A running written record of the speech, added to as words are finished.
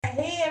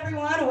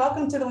everyone.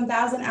 Welcome to the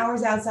 1000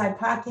 Hours Outside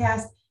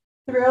podcast.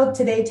 Thrilled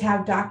today to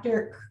have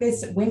Dr.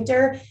 Chris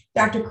Winter.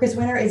 Dr. Chris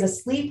Winter is a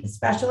sleep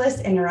specialist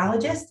and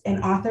neurologist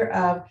and author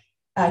of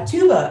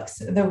two books,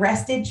 The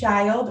Rested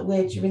Child,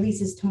 which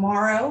releases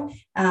tomorrow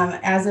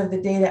as of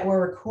the day that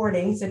we're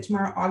recording. So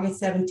tomorrow,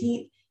 August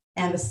 17th,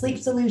 and The Sleep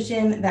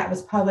Solution that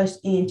was published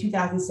in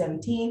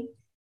 2017.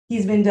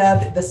 He's been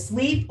dubbed the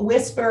Sleep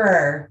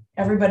Whisperer.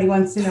 Everybody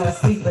wants to know a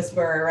sleep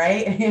whisperer,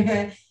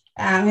 right?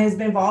 Has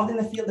been involved in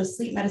the field of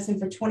sleep medicine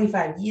for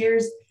 25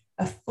 years,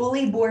 a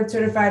fully board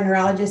certified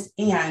neurologist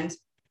and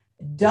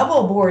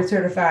double board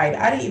certified.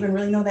 I didn't even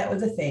really know that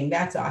was a thing.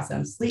 That's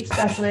awesome. Sleep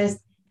specialist.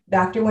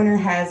 Dr. Winter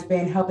has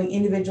been helping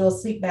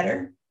individuals sleep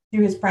better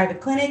through his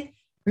private clinic,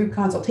 group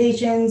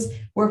consultations,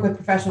 work with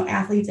professional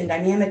athletes, and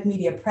dynamic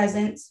media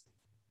presence.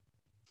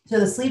 So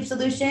The Sleep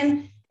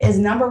Solution is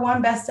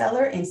 #1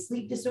 bestseller in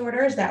sleep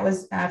disorders. That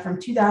was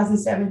from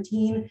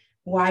 2017,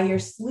 Why Your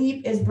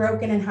Sleep is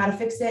Broken and How to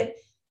Fix It.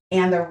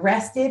 And The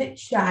Rested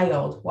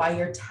Child, Why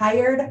Your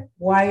Tired,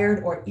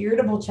 Wired, or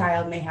Irritable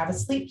Child May Have a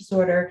Sleep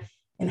Disorder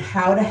and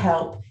How to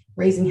Help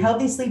Raising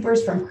Healthy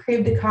Sleepers from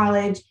Crib to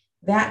College.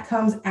 That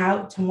comes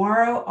out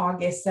tomorrow,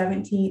 August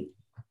 17th.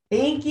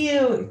 Thank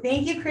you.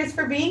 Thank you, Chris,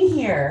 for being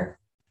here.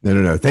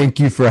 No. Thank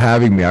you for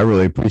having me. I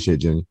really appreciate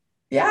it, Jenny.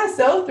 Yeah,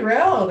 so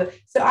thrilled.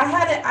 So I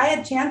had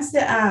a chance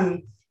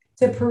to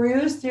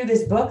peruse through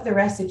this book, The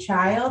Rested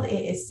Child.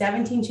 It is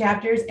 17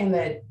 chapters, and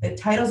the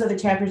titles of the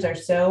chapters are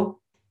so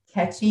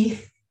catchy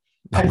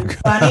and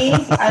funny.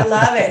 I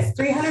love it. It's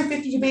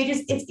 352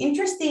 pages. It's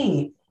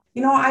interesting.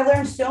 You know, I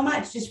learned so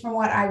much just from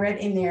what I read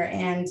in there.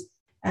 And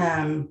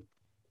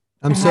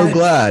I'm so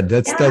glad.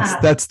 That's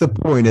the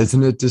point,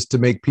 isn't it? Just to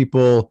make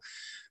people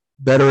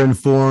better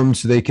informed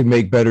so they can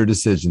make better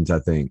decisions, I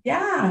think.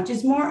 Yeah,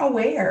 just more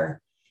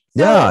aware.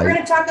 So we're going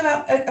to talk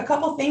about a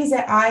couple things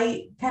that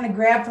I kind of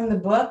grabbed from the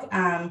book,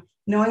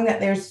 knowing that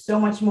there's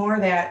so much more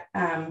that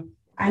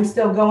I'm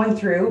still going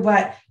through.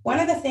 But one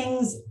of the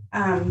things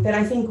that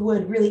I think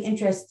would really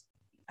interest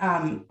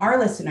our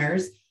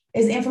listeners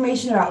is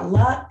information about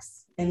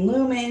lux and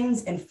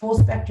lumens and full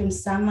spectrum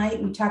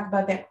sunlight. We talk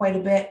about that quite a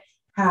bit,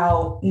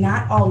 how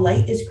not all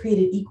light is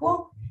created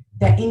equal,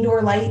 that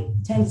indoor light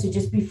tends to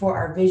just be for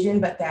our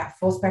vision, but that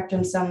full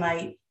spectrum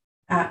sunlight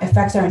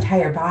affects our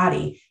entire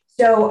body.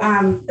 So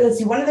let's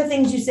see, one of the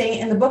things you say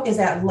in the book is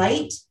that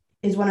light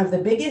is one of the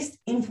biggest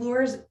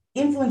influencers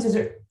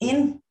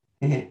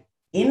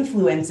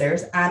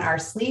on our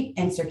sleep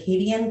and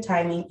circadian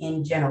timing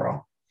in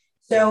general.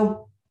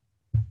 So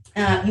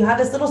you have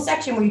this little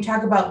section where you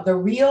talk about the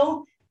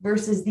real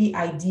versus the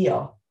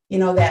ideal.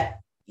 The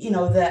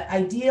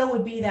ideal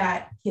would be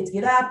that kids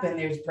get up and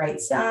there's bright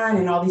sun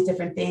and all these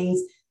different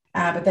things.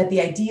 But that the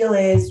ideal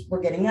is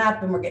we're getting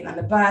up and we're getting on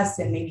the bus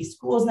and maybe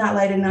school's not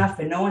light enough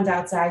and no one's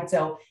outside.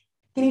 So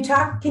can you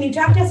talk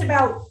to us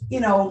about,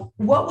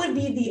 what would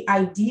be the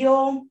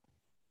ideal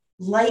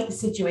light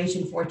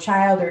situation for a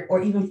child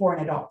or even for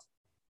an adult?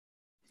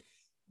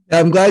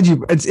 I'm glad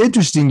it's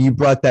interesting you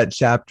brought that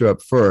chapter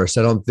up first.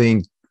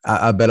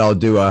 I bet I'll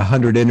do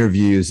 100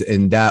 interviews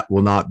and that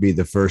will not be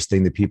the first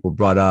thing that people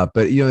brought up.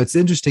 But, it's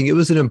interesting. It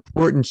was an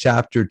important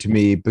chapter to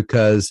me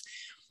because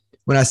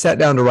when I sat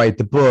down to write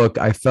the book,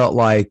 I felt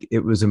like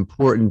it was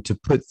important to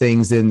put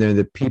things in there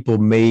that people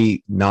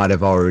may not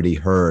have already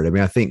heard. I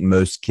mean, I think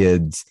most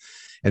kids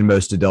and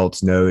most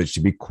adults know it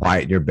should be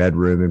quiet in your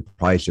bedroom and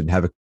probably shouldn't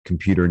have a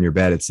computer in your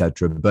bed, et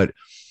cetera. But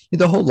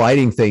the whole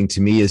lighting thing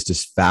to me is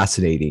just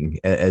fascinating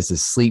as a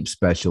sleep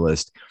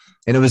specialist.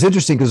 And it was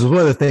interesting because it was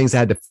one of the things I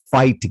had to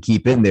fight to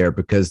keep in there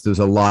because there's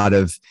a lot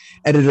of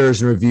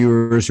editors and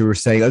reviewers who were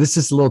saying, oh, this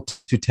is a little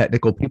too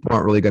technical. People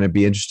aren't really going to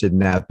be interested in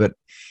that. But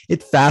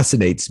it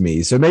fascinates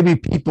me. So maybe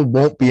people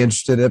won't be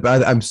interested in it,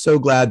 but I'm so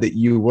glad that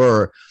you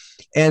were.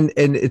 And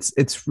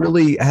it's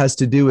really has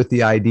to do with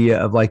the idea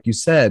of, like you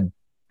said,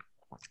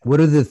 what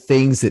are the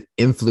things that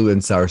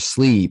influence our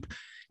sleep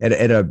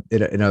at a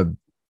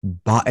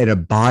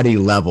body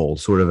level,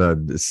 sort of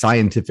a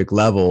scientific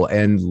level,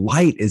 and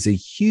light is a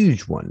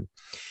huge one.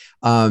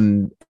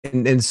 And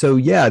so,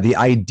 the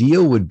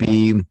ideal would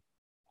be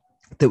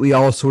that we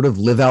all sort of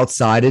live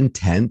outside in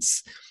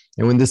tents.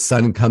 And when the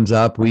sun comes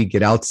up, we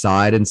get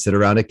outside and sit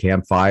around a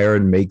campfire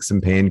and make some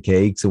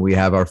pancakes. And we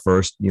have our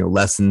first,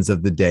 lessons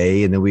of the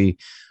day. And then we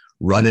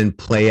run and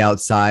play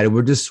outside. And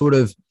we're just sort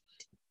of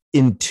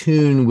in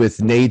tune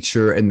with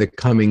nature and the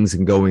comings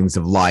and goings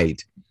of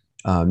light.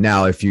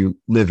 Now, if you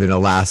live in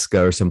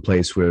Alaska or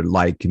someplace where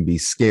light can be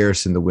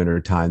scarce in the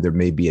wintertime, there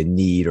may be a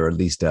need or at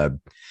least a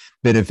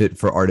benefit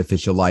for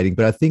artificial lighting.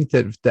 But I think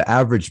that the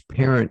average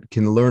parent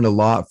can learn a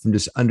lot from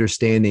just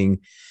understanding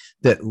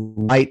that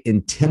light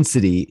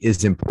intensity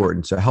is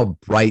important. So how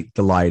bright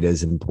the light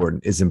is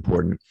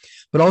important,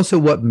 but also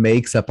what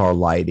makes up our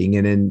lighting.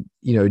 And in,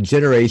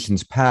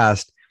 generations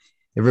past,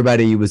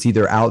 everybody was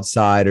either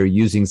outside or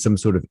using some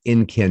sort of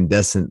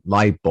incandescent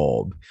light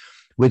bulb,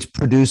 which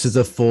produces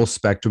a full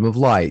spectrum of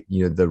light,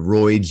 the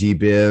Roy G.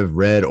 Biv,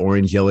 red,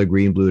 orange, yellow,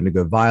 green, blue,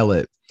 indigo,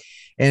 violet.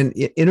 And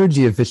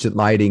energy efficient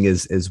lighting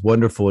is as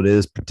wonderful it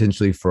is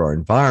potentially for our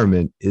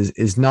environment,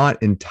 is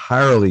not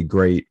entirely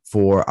great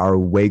for our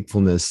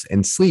wakefulness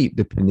and sleep,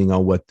 depending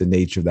on what the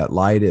nature of that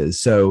light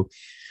is. So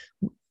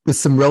with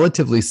some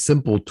relatively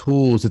simple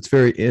tools, it's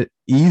very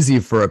easy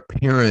for a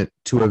parent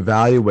to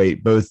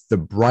evaluate both the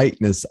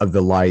brightness of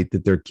the light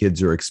that their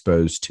kids are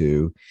exposed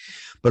to,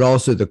 but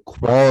also the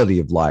quality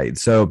of light.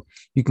 So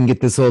you can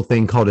get this little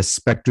thing called a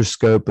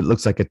spectroscope. It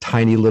looks like a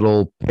tiny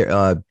little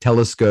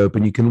telescope,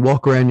 and you can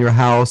walk around your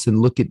house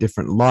and look at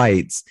different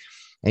lights,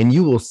 and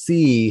you will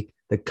see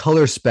the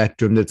color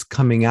spectrum that's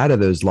coming out of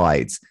those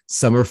lights.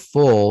 Some are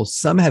full,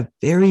 some have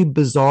very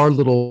bizarre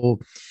little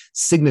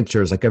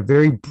signatures, like a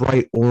very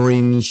bright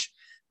orange,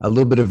 a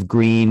little bit of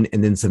green,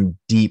 and then some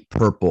deep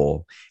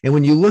purple. And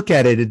when you look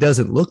at it, it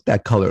doesn't look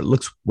that color. It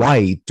looks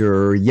white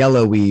or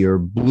yellowy or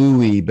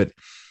bluey, but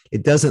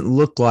it doesn't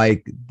look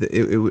like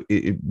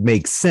it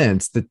makes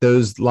sense that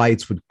those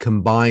lights would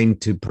combine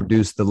to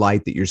produce the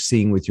light that you're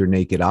seeing with your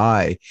naked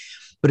eye.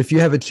 But if you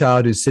have a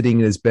child who's sitting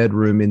in his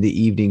bedroom in the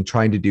evening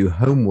trying to do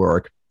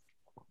homework,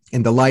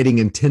 and the lighting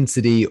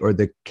intensity or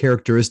the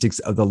characteristics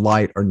of the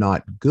light are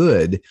not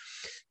good,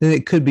 then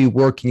it could be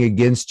working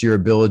against your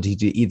ability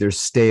to either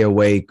stay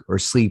awake or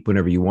sleep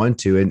whenever you want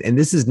to. And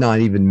this is not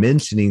even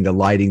mentioning the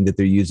lighting that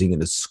they're using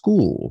in a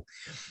school.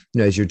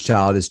 As your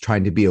child is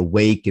trying to be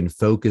awake and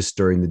focused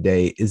during the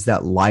day, is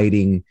that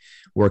lighting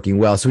working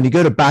well? So when you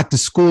go to back to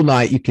school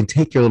night, you can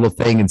take your little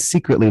thing and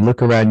secretly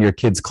look around your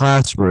kid's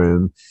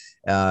classroom,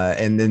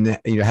 and then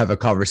have a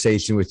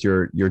conversation with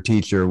your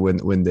teacher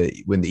when the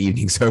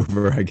evening's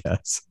over, I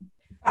guess.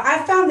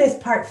 I found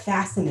this part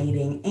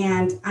fascinating,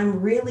 and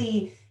I'm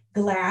really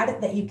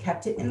glad that you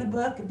kept it in the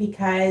book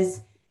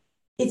because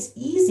it's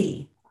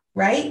easy,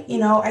 right?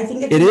 I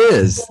think it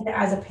is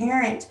as a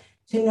parent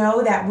to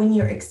know that when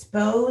you're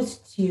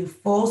exposed to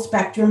full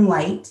spectrum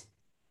light,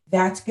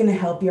 that's going to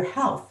help your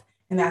health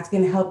and that's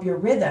going to help your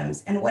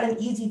rhythms. And what an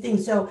easy thing.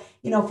 So,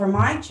 for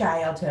my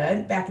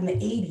childhood back in the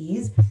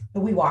 80s,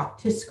 we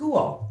walked to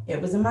school. It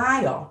was a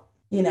mile.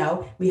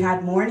 We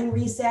had morning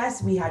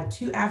recess, we had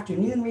 2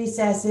 afternoon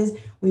recesses,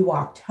 we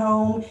walked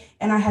home.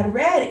 And I had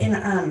read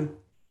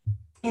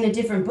in a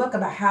different book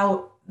about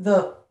how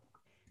the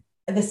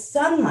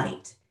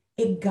sunlight,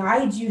 it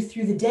guides you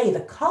through the day,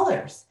 the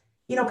colors.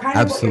 Kind of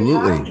Absolutely.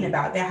 What you're talking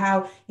about, that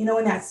how,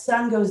 when that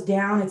sun goes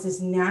down, it's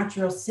this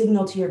natural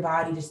signal to your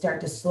body to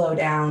start to slow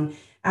down.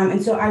 And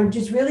so I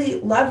just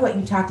really love what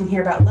you talked in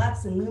here about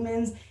Lux and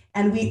Lumens.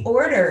 And we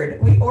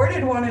ordered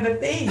one of the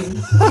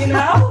things,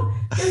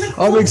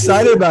 I'm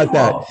excited about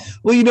that.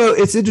 Well,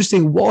 it's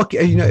interesting.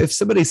 If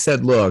somebody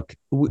said, look,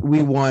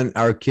 we want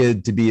our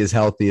kid to be as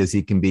healthy as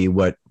he can be,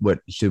 what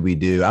should we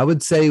do? I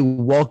would say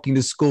walking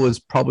to school is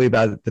probably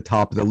about at the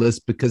top of the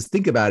list, because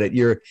think about it.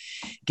 You're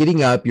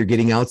getting up, you're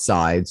getting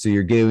outside. So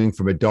you're going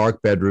from a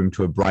dark bedroom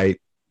to a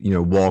bright,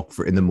 walk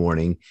in the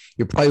morning.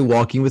 You're probably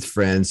walking with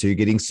friends. So you're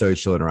getting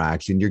social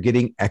interaction, you're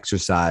getting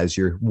exercise,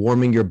 you're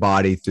warming your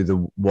body through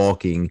the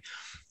walking.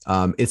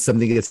 It's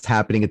something that's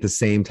happening at the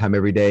same time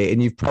every day.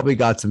 And you've probably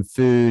got some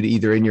food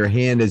either in your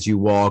hand as you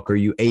walk, or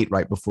you ate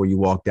right before you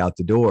walked out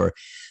the door.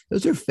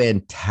 Those are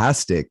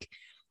fantastic,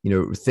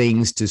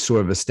 things to sort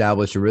of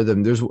establish a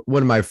rhythm. There's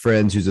one of my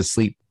friends who's a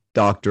sleep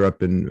doctor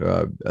up in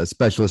a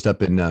specialist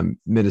up in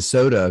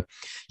Minnesota.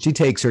 She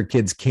takes her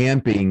kids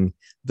camping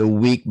the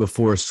week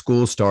before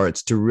school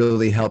starts to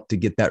really help to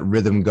get that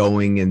rhythm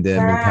going and then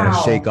kind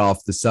of shake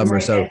off the summer.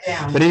 So,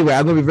 but anyway,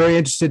 I'm going to be very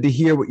interested to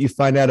hear what you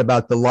find out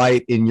about the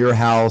light in your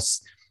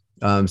house.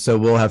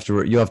 So you'll have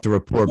to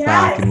report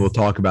back, and we'll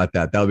talk about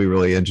that. That'll be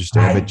really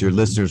interesting. I bet your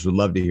listeners would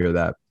love to hear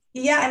that.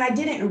 Yeah. And I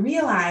didn't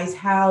realize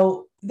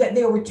that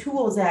there were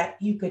tools that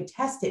you could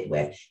test it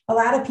with. A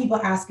lot of people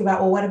ask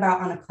about, well, what about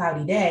on a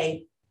cloudy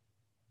day?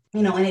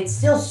 And it's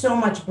still so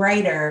much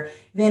brighter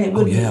than it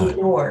would be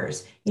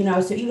indoors,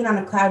 so even on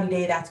a cloudy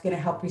day, that's going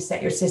to help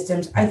reset your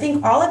systems. I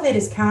think all of it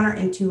is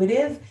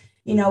counterintuitive.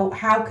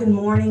 How can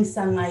morning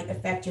sunlight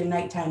affect your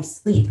nighttime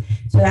sleep?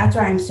 So that's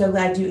why I'm so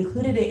glad you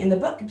included it in the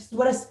book.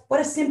 What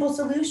a simple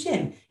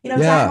solution, talk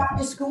about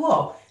to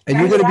school. And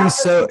you're going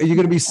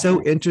to be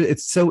so interested.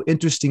 It's so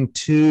interesting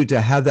too, to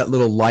have that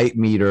little light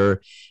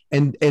meter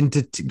and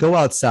to go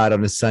outside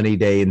on a sunny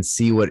day and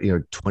see what,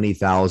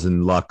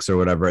 20,000 lux or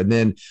whatever. And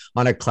then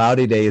on a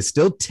cloudy day, it's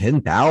still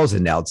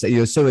 10,000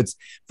 outside, so it's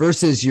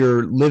versus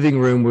your living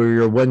room where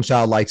your one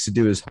child likes to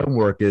do his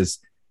homework is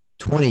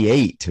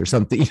 28 or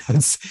something.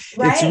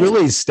 It's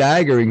really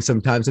staggering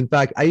sometimes. In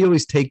fact, I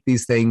always take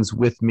these things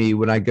with me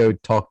when I go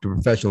talk to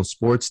professional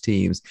sports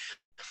teams.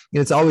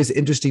 It's always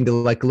interesting to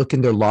look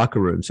in their locker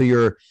room. So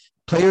your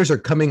players are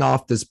coming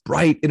off this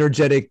bright,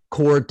 energetic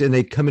court, and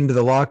they come into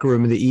the locker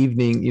room in the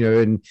evening,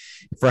 and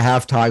for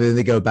halftime, and then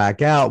they go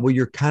back out. Well,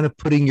 you're kind of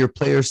putting your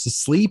players to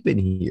sleep in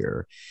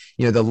here.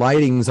 The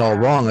lighting's all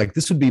wrong. Like,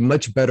 this would be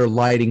much better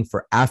lighting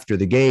for after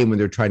the game when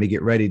they're trying to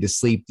get ready to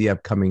sleep the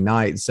upcoming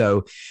night.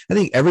 So I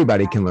think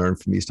everybody can learn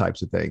from these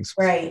types of things.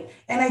 Right.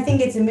 And I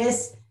think it's a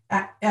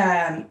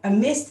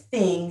missed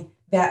thing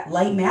that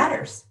light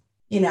matters.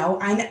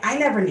 I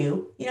never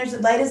knew,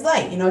 just light is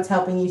light, it's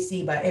helping you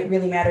see, but it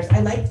really matters.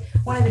 I liked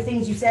one of the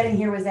things you said in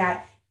here was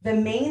that the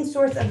main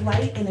source of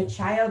light in a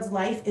child's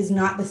life is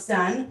not the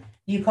sun.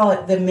 You call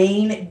it the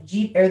main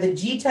G or the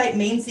G-type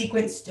main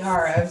sequence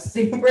star of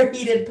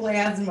superheated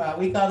plasma.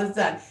 We call the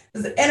sun.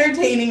 This is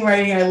entertaining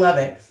writing. I love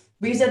it.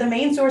 But you said the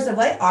main source of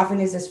light often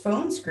is this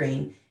phone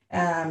screen.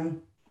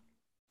 And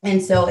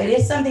so it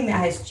is something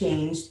that has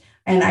changed.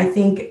 And I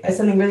think it's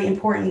something really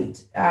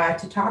important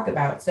to talk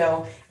about.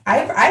 So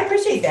I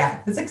appreciate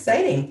that. That's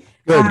exciting.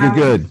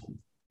 Good.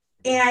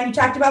 And you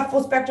talked about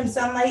full spectrum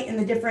sunlight and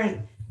the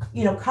different,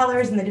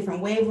 colors and the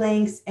different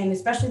wavelengths, and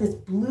especially this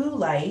blue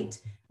light,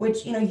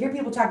 which, you hear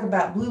people talk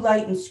about blue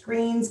light and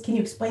screens. Can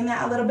you explain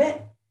that a little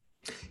bit?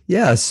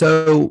 Yeah.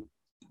 So,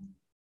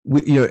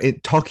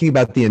 talking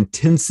about the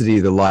intensity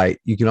of the light,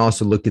 you can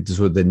also look at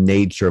the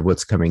nature of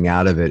what's coming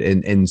out of it.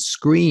 And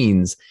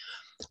screens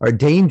are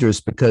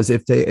dangerous because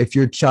if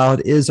your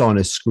child is on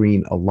a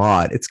screen a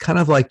lot, it's kind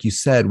of like you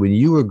said, when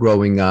you were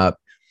growing up,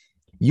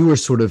 you were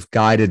sort of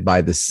guided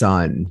by the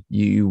sun.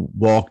 You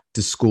walked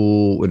to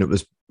school when it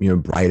was,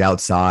 bright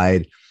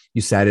outside.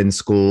 You sat in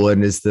school,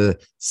 and as the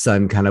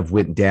sun kind of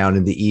went down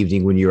in the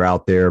evening, when you were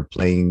out there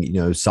playing,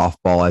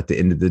 softball at the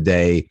end of the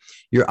day,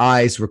 your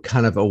eyes were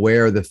kind of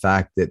aware of the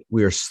fact that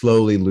we are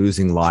slowly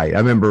losing light. I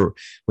remember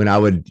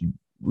when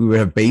we would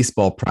have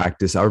baseball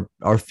practice.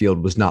 Our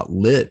field was not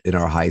lit in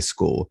our high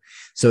school,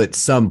 so at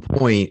some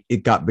point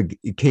it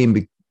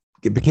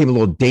became a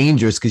little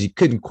dangerous because you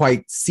couldn't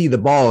quite see the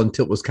ball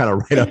until it was kind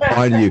of right up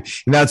on you.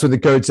 And that's when the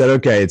coach said,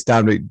 okay, it's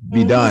time to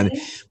be done.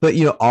 But,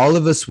 all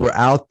of us were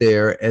out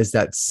there as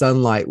that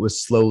sunlight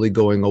was slowly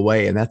going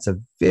away. And that's a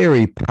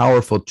very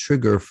powerful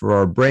trigger for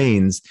our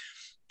brains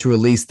to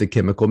release the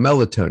chemical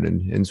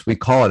melatonin. And so we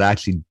call it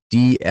actually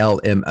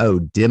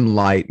DLMO, dim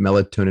light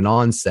melatonin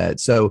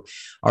onset. So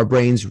our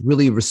brains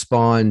really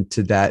respond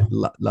to that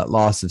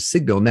loss of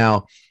signal.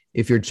 Now,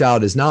 if your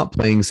child is not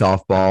playing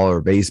softball or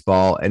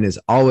baseball and is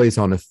always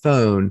on a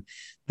phone,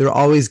 they're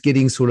always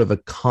getting sort of a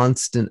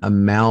constant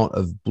amount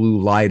of blue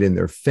light in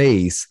their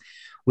face,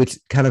 which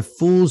kind of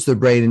fools their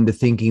brain into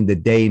thinking the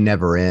day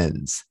never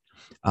ends,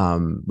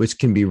 which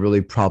can be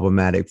really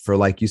problematic for,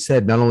 like you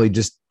said, not only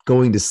just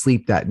going to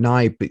sleep that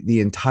night, but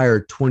the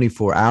entire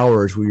 24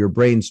 hours where your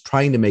brain's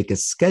trying to make a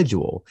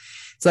schedule.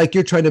 It's like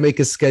you're trying to make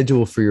a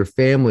schedule for your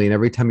family, and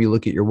every time you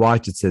look at your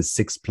watch, it says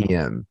 6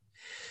 p.m.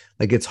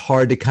 Like, it's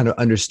hard to kind of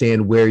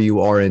understand where you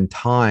are in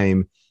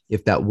time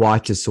if that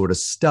watch is sort of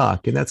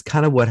stuck. And that's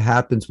kind of what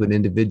happens when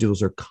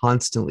individuals are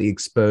constantly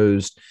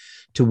exposed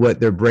to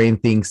what their brain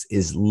thinks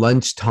is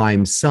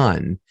lunchtime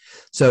sun.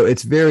 So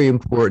it's very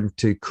important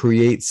to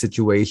create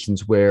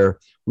situations where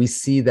we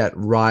see that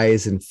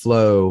rise and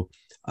fall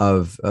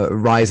of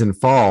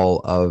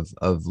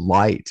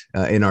light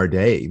in our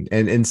day.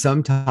 And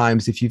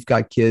sometimes if you've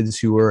got kids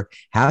who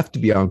have to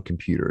be on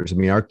computers,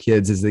 our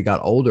kids, as they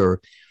got older,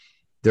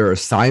 their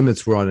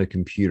assignments were on a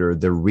computer,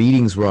 their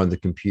readings were on the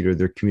computer,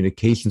 their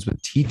communications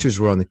with teachers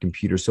were on the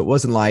computer. So it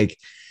wasn't like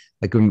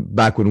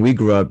back when we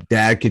grew up,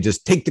 dad could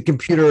just take the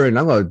computer and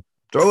I'm going to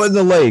throw it in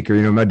the lake. Or,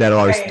 my dad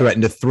always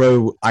threatened to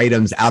throw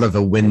items out of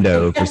a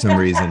window for some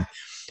reason.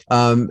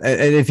 And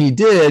if he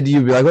did,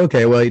 you'd be like,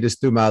 okay, well, he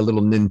just threw my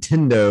little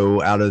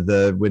Nintendo out of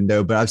the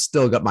window, but I've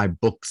still got my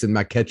books and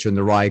my Catcher in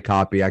the Rye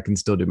copy. I can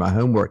still do my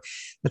homework.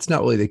 That's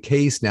not really the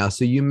case now.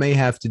 So you may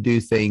have to do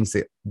things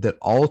that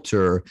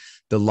alter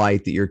the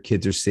light that your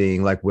kids are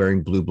seeing, like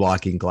wearing blue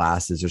blocking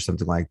glasses or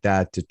something like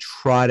that, to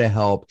try to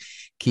help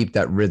keep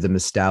that rhythm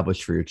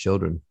established for your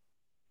children.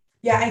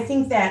 Yeah, I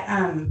think that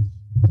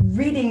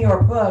reading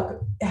your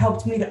book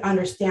helped me to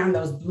understand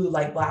those blue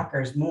light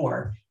blockers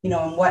more,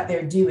 and what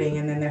they're doing,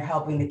 and then they're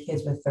helping the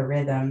kids with the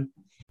rhythm.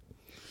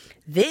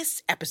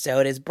 This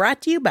episode is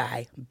brought to you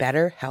by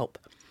BetterHelp.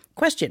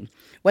 Question: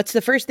 what's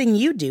the first thing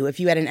you do if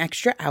you had an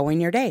extra hour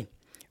in your day?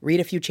 Read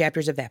a few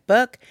chapters of that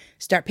book,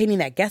 start painting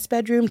that guest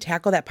bedroom,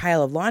 tackle that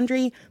pile of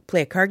laundry,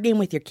 play a card game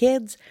with your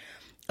kids.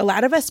 A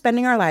lot of us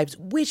spending our lives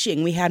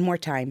wishing we had more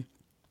time.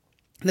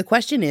 The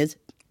question is,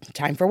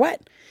 time for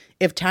what?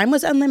 If time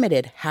was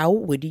unlimited, how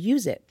would you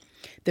use it?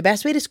 The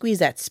best way to squeeze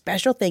that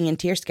special thing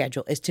into your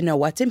schedule is to know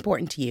what's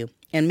important to you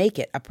and make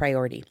it a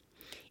priority.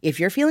 If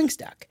you're feeling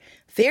stuck,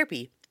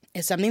 therapy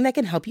is something that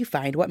can help you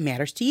find what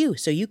matters to you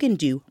so you can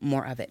do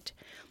more of it.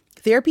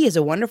 Therapy is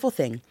a wonderful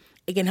thing.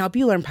 It can help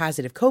you learn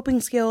positive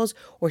coping skills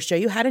or show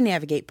you how to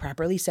navigate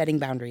properly setting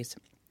boundaries.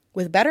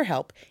 With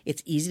BetterHelp,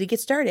 it's easy to get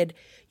started.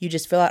 You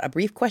just fill out a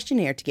brief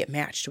questionnaire to get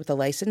matched with a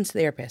licensed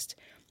therapist.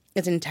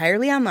 It's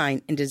entirely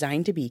online and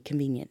designed to be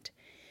convenient.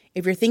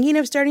 If you're thinking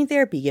of starting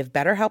therapy, give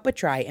BetterHelp a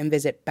try and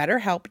visit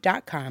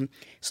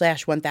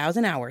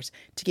betterhelp.com/1000hours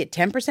to get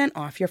 10%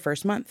 off your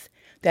first month.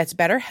 That's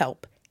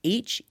BetterHelp,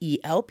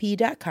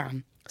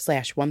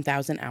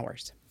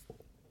 HELP.com/1000hours.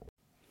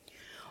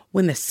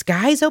 When the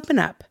skies open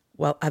up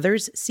while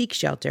others seek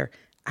shelter,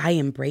 I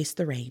embrace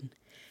the rain.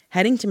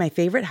 Heading to my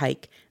favorite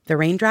hike, the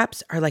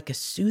raindrops are like a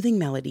soothing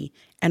melody,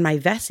 and my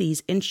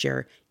Vessies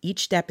ensure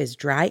each step is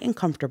dry and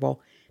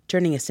comfortable,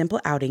 turning a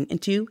simple outing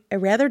into a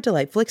rather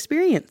delightful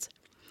experience.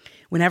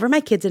 Whenever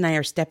my kids and I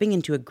are stepping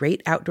into a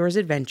great outdoors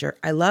adventure,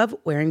 I love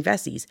wearing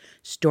Vessi's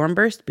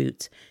Stormburst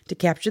boots to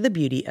capture the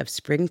beauty of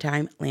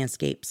springtime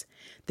landscapes.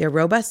 Their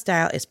robust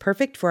style is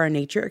perfect for our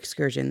nature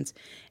excursions,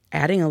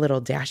 adding a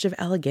little dash of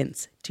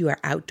elegance to our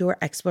outdoor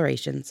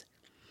explorations.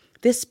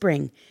 This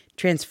spring,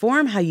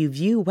 transform how you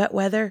view wet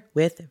weather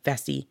with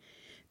Vessi.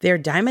 Their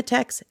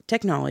Dymatex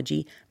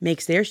technology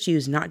makes their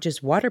shoes not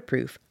just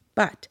waterproof,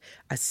 but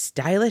a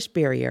stylish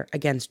barrier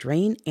against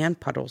rain and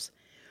puddles.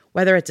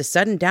 Whether it's a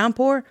sudden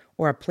downpour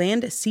or a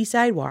planned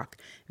seaside walk,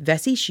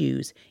 Vessi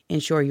shoes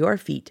ensure your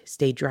feet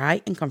stay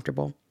dry and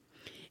comfortable.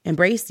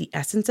 Embrace the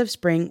essence of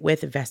spring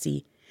with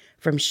Vessi.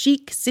 From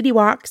chic city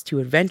walks to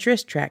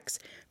adventurous treks,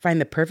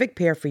 find the perfect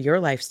pair for your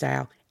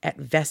lifestyle at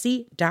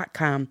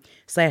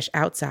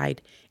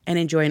vessi.com/outside and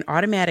enjoy an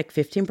automatic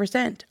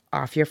 15%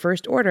 off your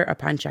first order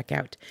upon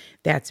checkout.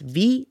 That's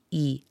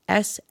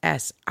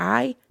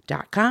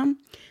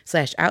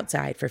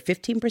VESSI.com/outside for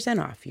 15%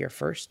 off your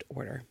first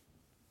order.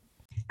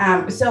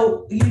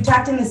 So you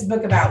talked in this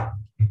book about,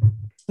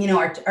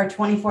 our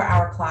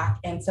 24-hour clock,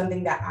 and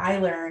something that I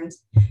learned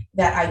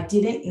that I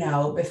didn't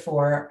know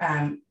before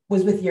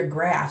was with your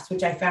graphs,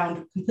 which I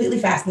found completely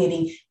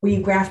fascinating, where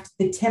you graphed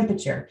the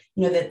temperature,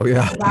 that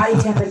the body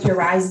temperature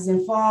rises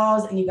and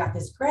falls, and you got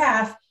this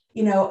graph,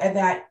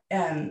 that,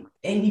 and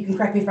you can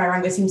correct me if I'm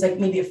wrong, but it seems like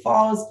maybe it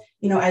falls,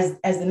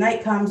 as the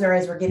night comes or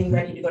as we're getting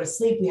ready to go to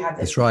sleep, we have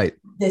this, that's right,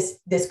 this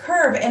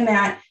curve, and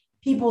that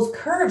people's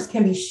curves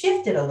can be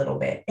shifted a little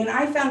bit. And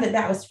I found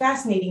that was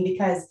fascinating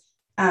because,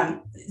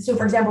 so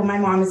for example, my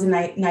mom is a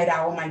night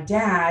owl. My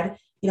dad,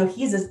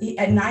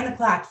 at 9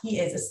 o'clock, he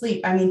is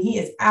asleep. I mean, he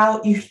is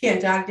out, you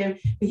can't talk to him,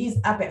 but he's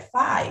up at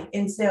 5.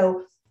 And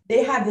so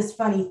they have this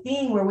funny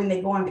thing where when they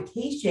go on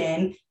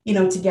vacation,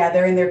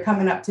 together, and they're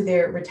coming up to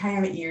their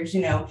retirement years,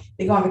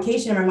 they go on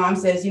vacation, and my mom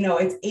says,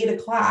 it's 8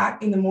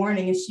 o'clock in the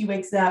morning, and she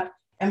wakes up,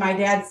 and my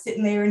dad's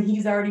sitting there, and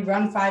he's already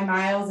run 5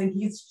 miles, and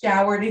he's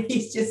showered, and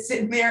he's just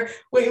sitting there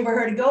waiting for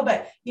her to go.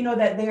 But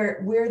that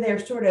they're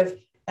sort of,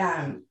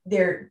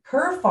 their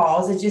curve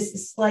falls is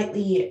just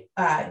slightly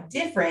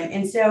different.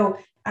 And so,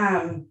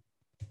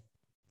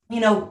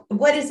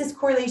 what is this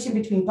correlation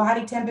between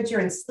body temperature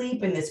and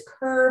sleep and this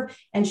curve?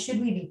 And should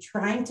we be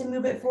trying to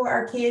move it for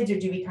our kids, or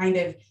do we kind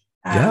of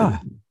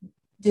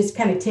just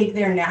kind of take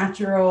their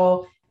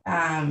natural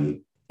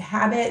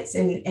habits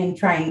and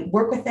try and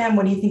work with them?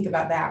 What do you think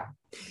about that?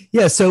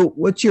 Yeah. So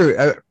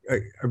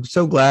I'm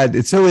so glad.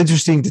 It's so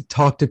interesting to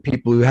talk to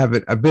people who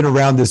I've been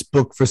around this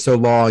book for so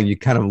long. You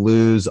kind of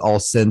lose all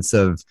sense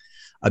of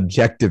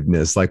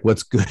objectiveness, like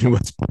what's good and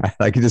what's bad.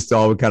 Like it just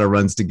all kind of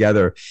runs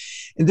together.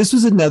 And this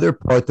was another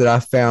part that I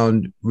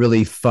found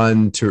really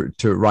fun to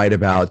write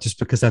about, just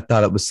because I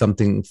thought it was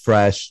something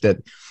fresh, that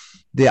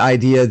the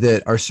idea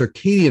that our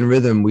circadian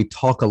rhythm, we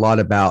talk a lot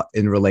about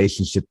in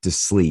relationship to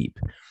sleep,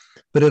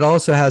 but it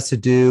also has to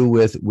do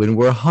with when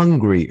we're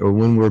hungry, or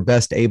when we're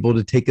best able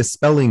to take a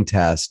spelling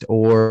test,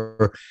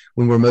 or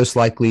when we're most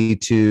likely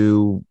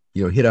to,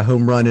 hit a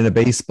home run in a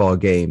baseball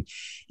game.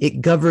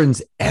 It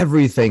governs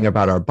everything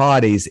about our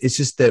bodies. It's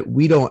just that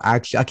I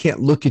can't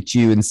look at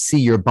you and see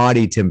your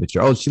body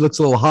temperature. Oh, she looks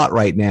a little hot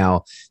right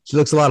now. She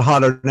looks a lot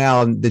hotter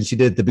now than she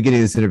did at the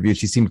beginning of this interview.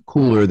 She seemed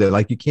cooler.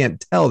 You can't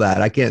tell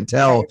that. I can't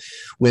tell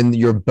when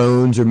your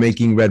bones are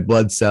making red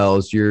blood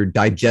cells, your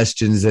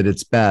digestion's at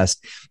its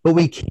best, but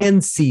we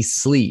can see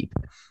sleep.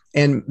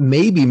 And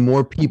maybe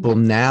more people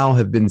now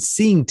have been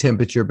seeing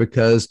temperature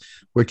because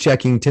we're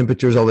checking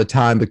temperatures all the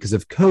time because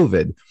of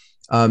COVID.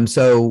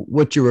 So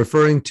what you're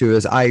referring to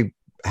is I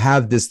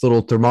have this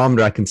little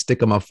thermometer I can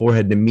stick on my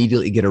forehead and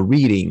immediately get a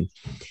reading.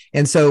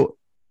 And so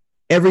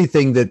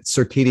everything that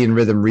circadian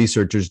rhythm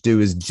researchers do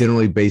is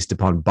generally based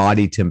upon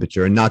body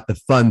temperature, and not the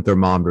fun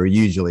thermometer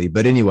usually.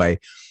 But anyway,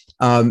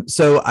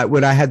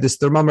 when I had this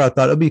thermometer, I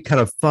thought it'd be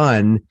kind of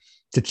fun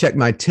to check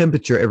my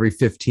temperature every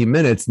 15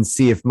 minutes and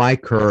see if my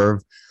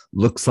curve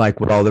looks like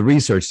what all the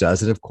research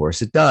does. And of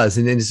course it does.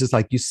 And then it's just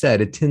like you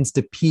said, it tends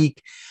to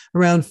peak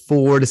around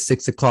 4 to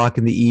 6 o'clock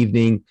in the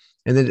evening.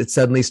 And then it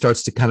suddenly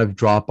starts to kind of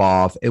drop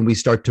off, and we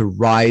start to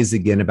rise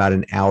again about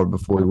an hour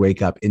before we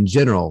wake up in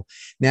general.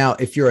 Now,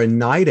 if you're a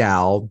night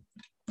owl,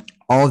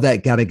 all of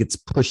that kind of gets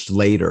pushed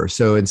later.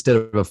 So instead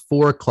of a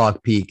 4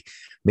 o'clock peak,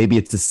 maybe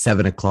it's a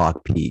 7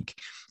 o'clock peak.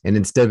 And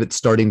instead of it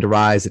starting to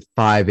rise at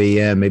 5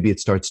 a.m., maybe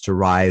it starts to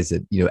rise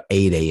at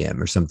 8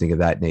 a.m. or something of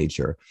that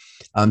nature.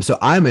 So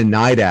I'm a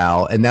night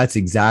owl, and that's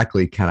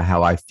exactly kind of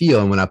how I feel.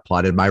 And when I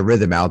plotted my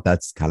rhythm out,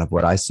 that's kind of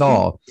what I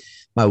saw.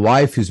 My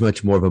wife, who's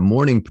much more of a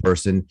morning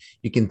person,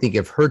 you can think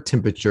of her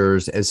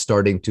temperatures as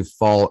starting to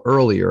fall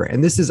earlier.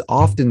 And this is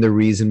often the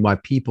reason why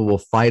people will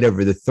fight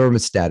over the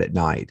thermostat at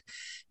night.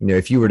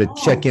 If you were to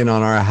check in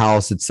on our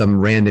house at some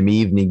random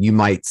evening, you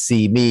might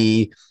see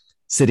me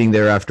sitting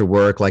there after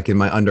work, like in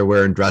my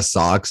underwear and dress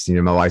socks.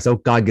 My wife's, oh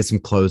God, get some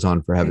clothes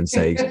on for heaven's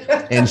sakes.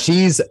 And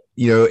she's,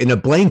 in a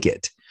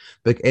blanket.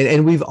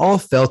 And we've all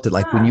felt it,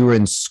 like when you were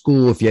in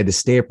school, if you had to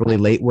stay up really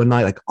late one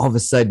night, like all of a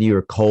sudden you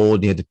were cold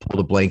and you had to pull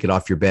the blanket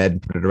off your bed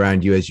and put it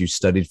around you as you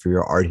studied for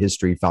your art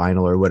history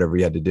final or whatever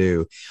you had to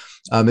do.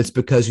 It's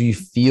because you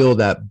feel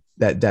that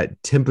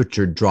that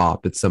temperature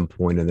dropped at some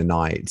point in the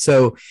night.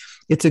 So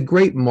it's a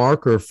great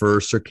marker for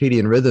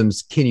circadian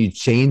rhythms. Can you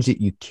change it?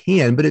 You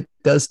can, but it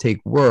does take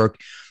work.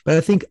 But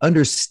I think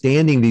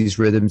understanding these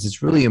rhythms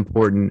is really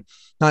important,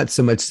 not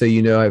so much so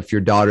you know if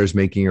your daughter's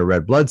making her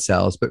red blood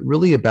cells, but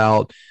really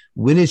about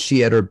when is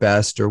she at her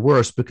best or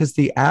worst, because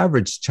the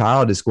average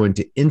child is going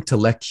to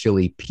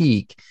intellectually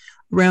peak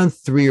around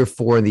 3 or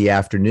 4 in the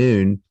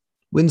afternoon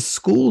when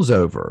school's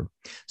over.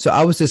 So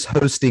I was just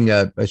hosting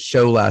a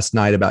show last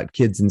night about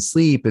kids and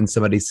sleep, and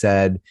somebody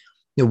said,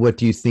 you know, what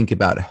do you think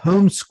about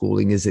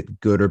homeschooling? Is it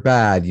good or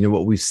bad? You know,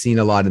 what we've seen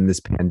a lot in this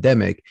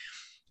pandemic.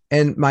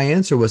 And my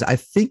answer was, I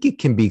think it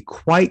can be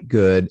quite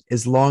good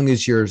as long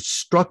as you're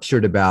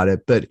structured about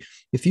it. But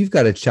if you've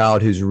got a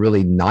child who's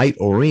really night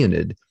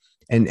oriented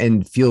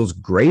and feels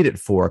great at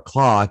 4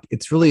 o'clock,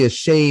 it's really a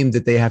shame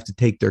that they have to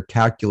take their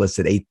calculus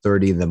at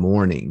 8:30 in the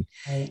morning.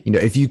 Right. You know,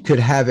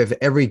 if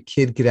every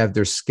kid could have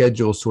their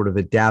schedule sort of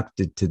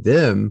adapted to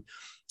them,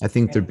 I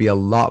think there'd be a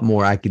lot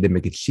more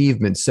academic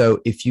achievement.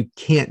 So if you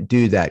can't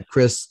do that,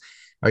 Chris,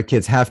 our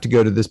kids have to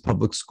go to this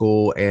public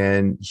school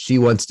and she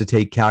wants to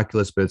take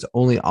calculus, but it's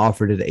only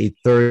offered at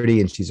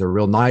 8:30 and she's a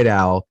real night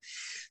owl,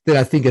 then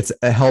I think it's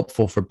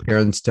helpful for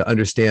parents to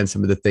understand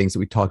some of the things that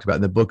we talked about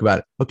in the book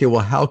about, okay,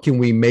 well, how can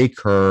we make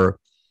her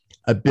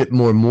a bit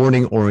more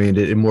morning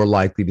oriented and more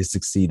likely to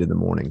succeed in the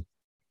morning?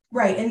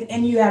 Right.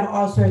 And you have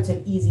all sorts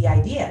of easy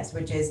ideas,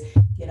 which is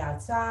get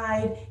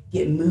outside,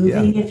 get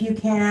moving if you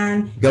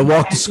can. Go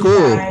walk to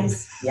school.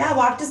 Yeah,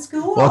 walk to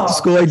school. Walk to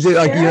school. You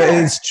know,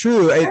 it's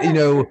true. You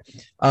know,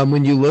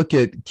 when you look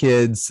at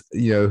kids,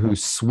 you know, who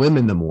swim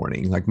in the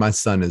morning, like my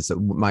son is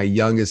my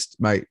youngest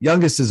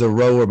is a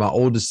rower, my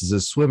oldest is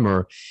a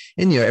swimmer.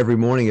 And, you know, every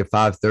morning at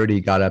 5:30,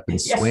 he got up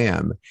and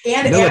swam.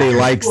 And nobody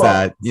likes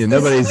that. You know,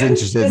 nobody's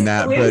interested in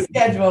that. But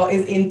schedule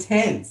is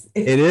intense.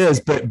 It is.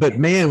 But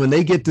man, when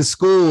they get to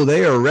school,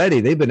 they are ready.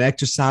 They've been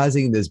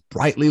exercising in this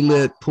brightly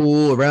lit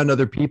pool around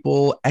other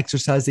people,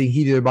 exercising,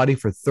 heating their body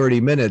for 30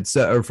 minutes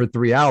or for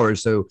 3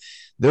 hours. So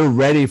they're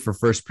ready for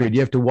first period. You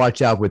have to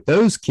watch out with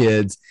those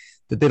kids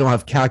that they don't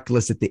have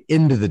calculus at the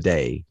end of the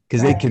day,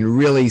 because they can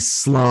really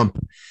slump,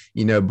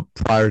 you know,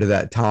 prior to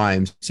that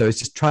time. So it's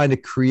just trying to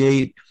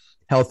create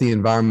healthy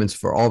environments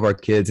for all of our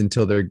kids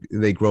until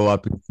they grow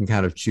up and can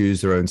kind of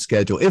choose their own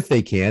schedule if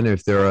they can.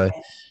 If they're a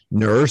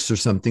nurse or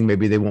something,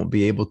 maybe they won't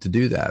be able to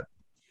do that.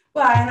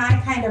 Well, and I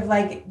kind of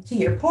like, to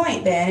your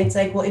point, then it's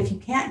like, well, if you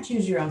can't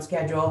choose your own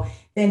schedule,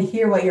 then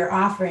here what you're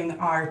offering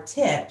are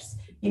tips,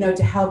 you know,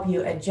 to help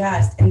you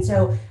adjust. And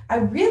so I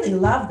really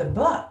love the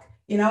book,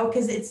 you know,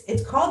 because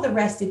it's called The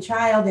Rested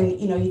Child.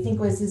 And, you know, you think,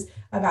 well, this is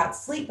about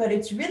sleep, but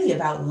it's really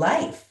about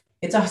life.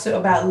 It's also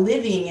about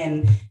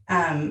living.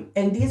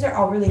 And these are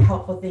all really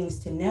helpful things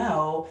to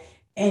know.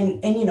 And,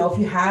 you know, if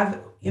you have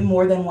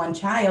more than one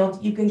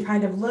child, you can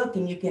kind of look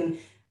and you can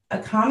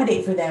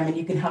accommodate for them and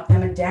you can help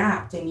them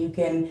adapt, and you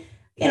can,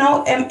 you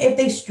know, if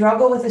they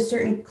struggle with a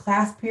certain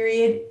class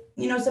period,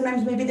 you know,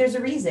 sometimes maybe there's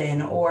a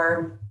reason,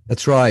 or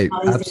that's right.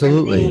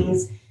 Absolutely.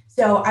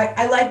 So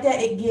I like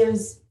that it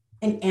gives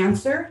an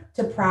answer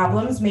to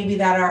problems maybe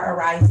that are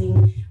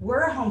arising.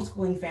 We're a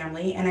homeschooling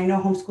family, and I know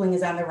homeschooling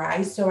is on the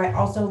rise. So I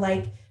also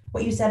like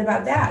what you said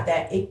about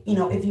that it, you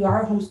know, if you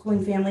are a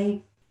homeschooling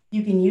family,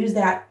 you can use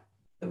that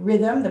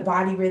rhythm, the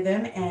body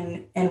rhythm,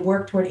 and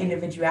work toward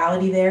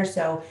individuality there.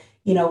 So,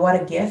 you know,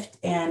 what a gift.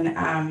 And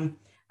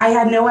I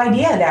had no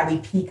idea that we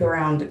peak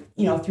around,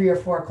 you know, 3 or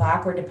 4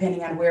 o'clock, or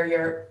depending on where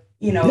you're,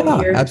 you know.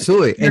 Yeah,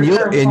 absolutely. And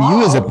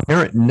you as a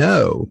parent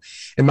know.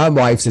 And my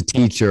wife's a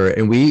teacher,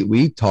 and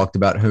we talked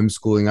about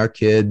homeschooling our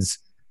kids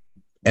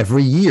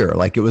every year.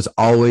 Like, it was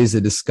always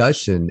a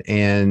discussion.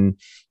 And,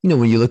 you know,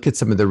 when you look at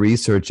some of the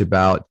research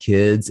about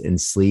kids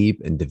and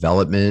sleep and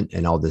development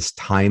and all this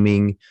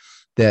timing,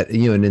 that,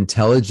 you know, an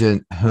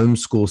intelligent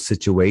homeschool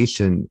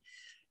situation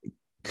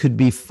could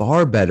be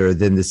far better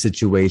than the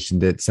situation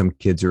that some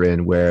kids are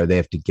in, where they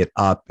have to get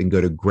up and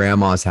go to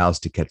grandma's house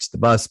to catch the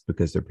bus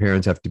because their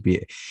parents have to be, you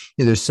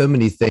know, there's so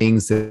many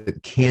things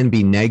that can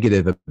be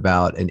negative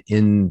about an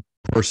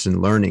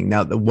in-person learning.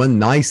 Now, the one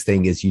nice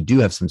thing is you do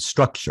have some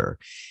structure.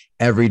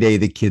 Every day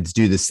the kids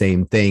do the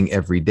same thing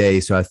every day.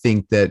 So I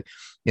think that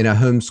in a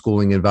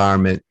homeschooling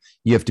environment,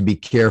 you have to be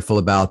careful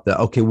about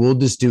okay, we'll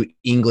just do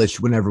English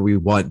whenever we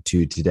want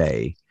to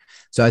today.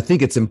 So I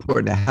think it's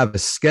important to have a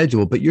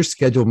schedule, but your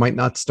schedule might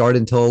not start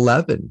until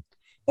 11.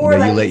 Or, you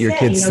know, you let your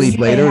kids sleep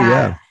later.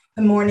 Yeah.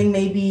 The morning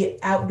may be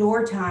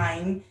outdoor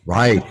time.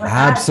 Right.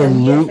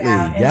 Absolutely.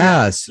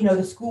 Yes. You know,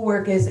 the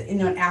schoolwork is, you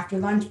know, an after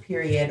lunch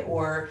period,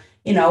 or,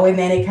 you know, and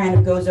then it kind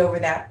of goes over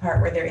that part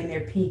where they're in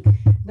their peak.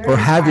 Or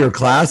have your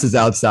classes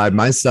outside.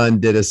 My son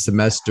did a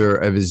semester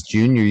of his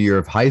junior year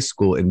of high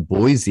school in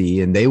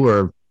Boise, and they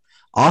were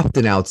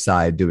often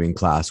outside doing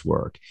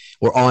classwork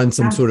or on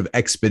some sort of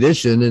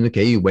expedition. And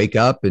okay, you wake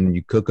up and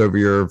you cook over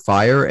your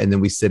fire, and then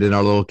we sit in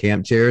our little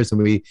camp chairs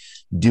and we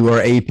do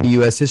our AP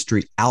US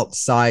history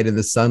outside in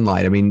the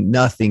sunlight. I mean,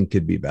 nothing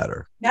could be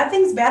better.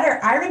 Nothing's better.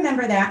 I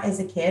remember that as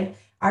a kid.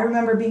 I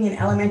remember being in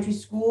elementary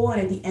school,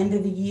 and at the end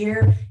of the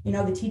year,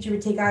 the teacher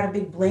would take out a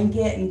big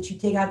blanket and she'd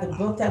take out the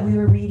book that we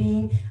were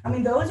reading. I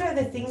mean, those are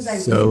the things I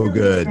So really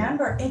good.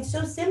 remember. It's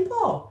so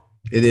simple.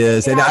 It Just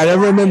is. get And I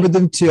remember outside.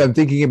 them too. I'm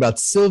thinking about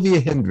Sylvia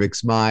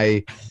Hendricks,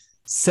 my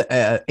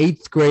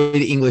eighth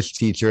grade English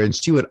teacher, and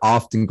she would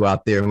often go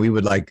out there and we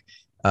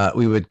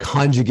would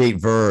conjugate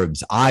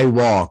verbs. I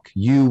walk,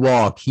 you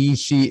walk, he,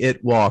 she,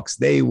 it walks,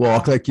 they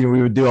walk. Like, we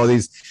would do all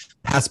these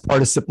past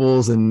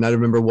participles. And I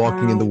remember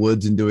walking in the Wow.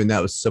 woods and doing that.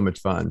 It was so much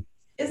fun.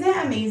 Isn't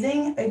that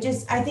amazing?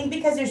 I think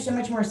because there's so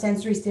much more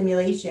sensory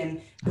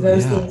stimulation, Oh,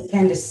 those yeah. things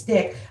tend to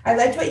stick. I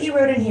liked what you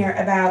wrote in here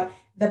about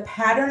the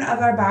pattern of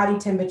our body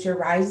temperature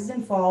rises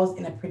and falls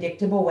in a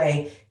predictable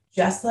way,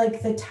 just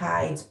like the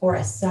tides or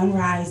a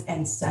sunrise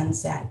and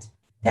sunset.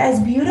 That is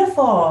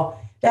beautiful.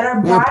 That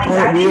our bodies,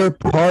 I We are think,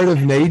 part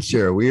of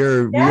nature. We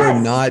are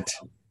yes, not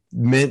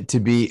meant to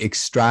be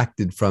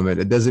extracted from it.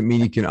 It doesn't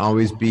mean you can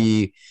always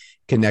be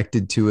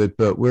connected to it,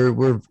 but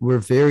we're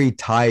very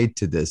tied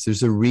to this.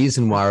 There's a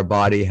reason why our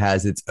body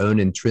has its own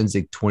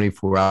intrinsic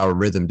 24-hour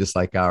rhythm, just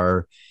like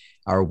our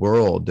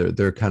world.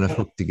 They're kind of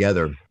hooked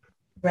together.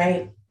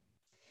 right.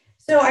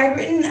 So I've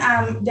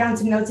written down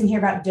some notes in here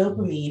about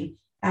dopamine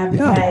Yeah.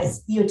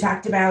 because you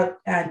talked about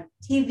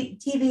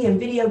TV and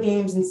video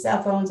games and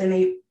cell phones, and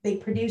they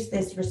produce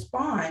this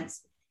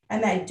response,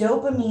 and that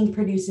dopamine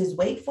produces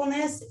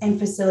wakefulness and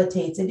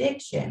facilitates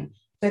addiction.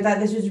 So I thought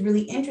this was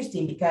really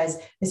interesting because,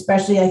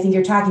 especially, I think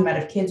you're talking about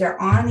if kids are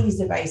on these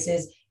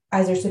devices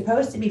as they're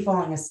supposed to be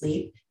falling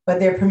asleep, but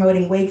they're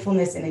promoting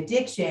wakefulness and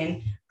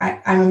addiction.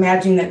 I'm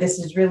imagining that this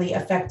is really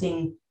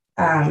affecting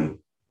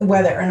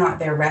whether or not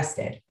they're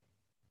rested.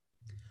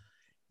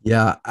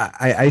 Yeah.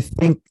 I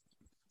think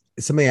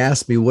somebody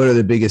asked me, what are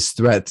the biggest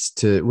threats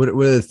to what are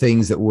the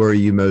things that worry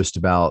you most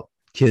about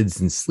kids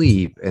and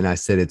sleep? And I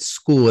said, it's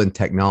school and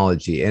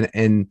technology.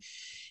 And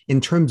in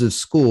terms of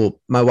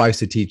school, my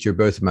wife's a teacher.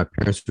 Both of my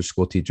parents were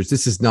school teachers.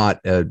 This is not,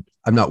 I'm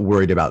not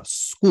worried about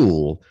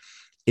school.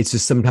 It's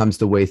just sometimes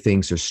the way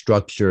things are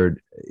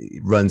structured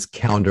runs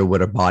counter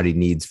what a body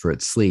needs for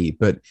its sleep.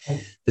 But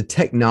the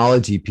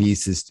technology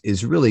piece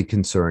is really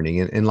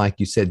concerning. And like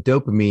you said,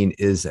 dopamine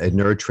is a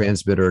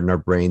neurotransmitter in our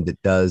brain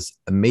that does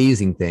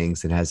amazing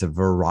things and has a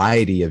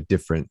variety of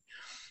different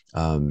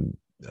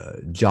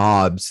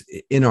jobs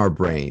in our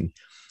brain.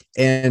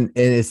 And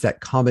it's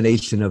that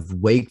combination of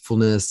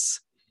wakefulness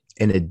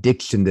and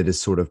addiction that is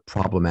sort of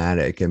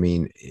problematic. I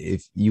mean,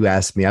 if you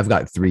ask me, I've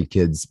got 3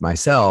 kids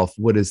myself.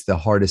 What is the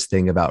hardest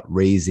thing about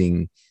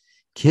raising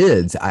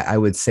kids? I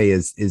would say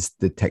is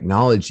the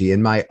technology.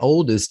 And my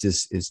oldest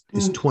is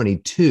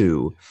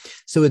 22.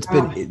 So it's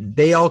been,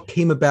 they all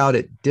came about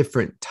at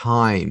different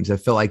times. I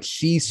feel like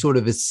she sort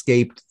of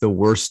escaped the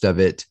worst of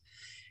it.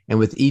 And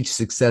with each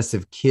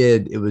successive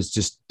kid, there was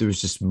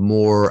just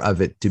more of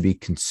it to be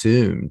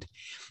consumed.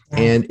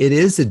 And it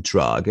is a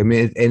drug. I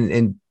mean,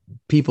 and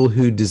people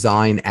who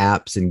design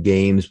apps and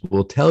games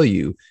will tell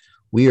you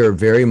we are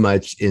very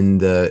much in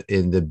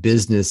the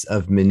business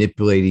of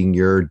manipulating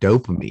your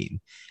dopamine.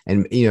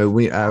 And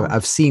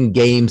I've seen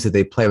games that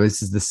they play.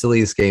 This is the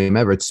silliest game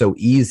ever. It's so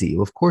easy.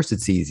 Well, of course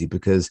it's easy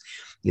because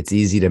it's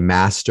easy to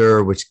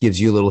master, which gives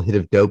you a little hit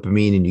of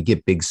dopamine, and you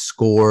get big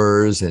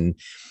scores. And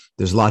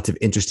there's lots of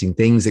interesting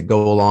things that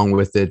go along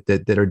with it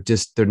that are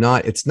just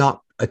it's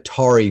not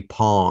Atari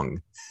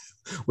Pong,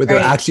 where there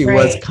actually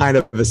was kind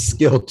of a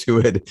skill to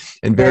it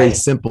and very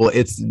simple.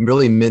 It's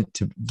really meant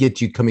to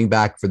get you coming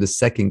back for the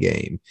second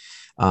game.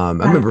 I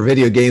remember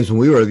video games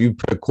when you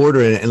put a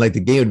quarter in it and like the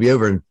game would be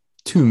over in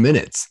 2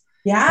 minutes.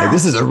 Yeah. Like,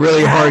 this is a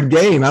really hard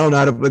game. I don't know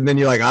how to, but then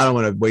you're like, I don't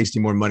want to waste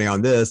any more money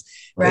on this.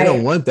 They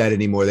don't want that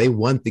anymore. They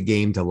want the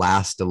game to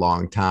last a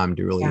long time,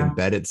 to really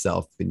embed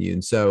itself in you.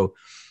 And so,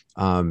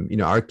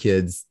 our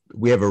kids,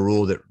 we have a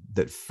rule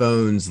that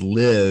phones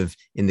live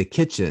in the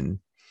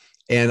kitchen.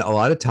 And a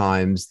lot of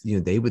times,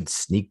 they would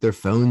sneak their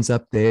phones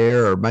up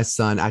there, or my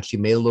son actually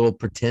made a little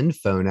pretend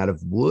phone out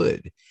of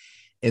wood.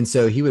 And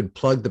so he would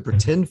plug the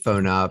pretend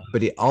phone up,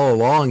 but all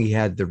along he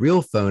had the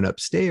real phone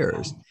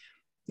upstairs.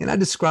 And I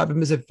describe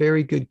him as a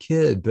very good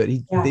kid, but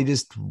they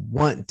just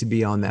want to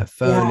be on that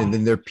phone, and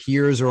then their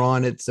peers are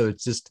on it. So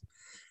it's just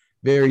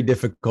very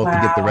difficult to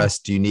get the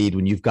rest you need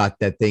when you've got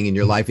that thing in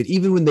your life. And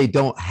even when they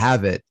don't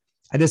have it,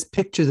 I just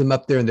picture them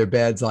up there in their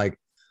beds like,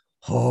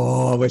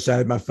 oh, I wish I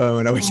had my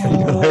phone. I wish I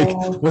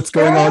knew what's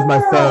going on with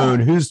my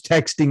phone. Who's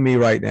texting me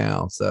right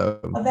now?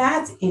 So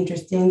that's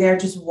interesting. They're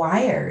just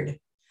wired.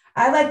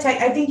 I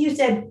think you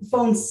said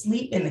phones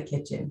sleep in the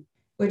kitchen,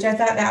 which I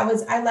thought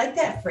I like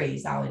that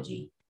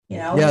phraseology.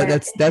 Yeah,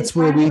 that's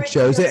where we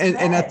chose it.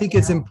 And I think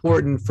it's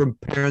important for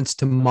parents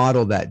to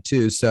model that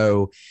too.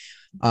 So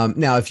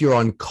now if you're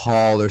on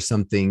call or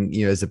something,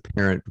 as a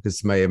parent, because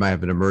somebody might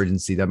have an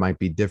emergency, that might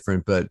be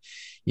different. But,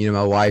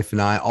 my wife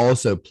and I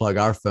also plug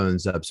our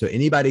phones up so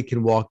anybody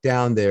can walk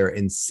down there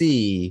and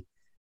see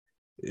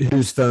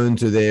whose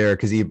phones are there,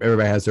 because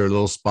everybody has their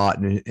little spot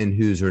and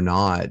whose are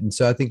not. And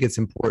so I think it's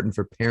important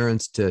for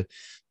parents to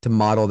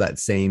model that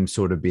same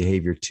sort of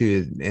behavior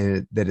too,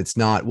 and that it's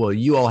not, well,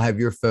 you all have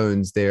your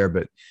phones there,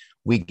 but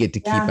we get to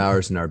keep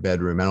ours in our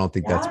bedroom. I don't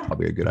think that's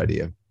probably a good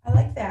idea. I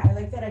like that. I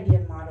like that idea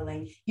of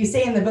modeling. You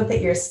say in the book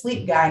that you're a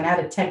sleep guy, not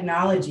a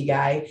technology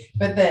guy,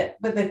 but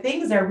the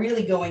things are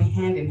really going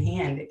hand in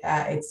hand.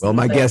 Well,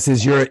 my guess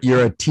is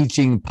you're a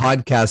teaching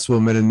podcast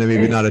woman and then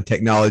maybe not a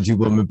technology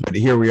woman, but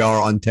here we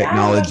are on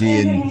technology,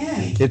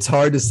 and it's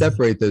hard to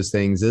separate those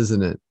things,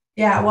 isn't it?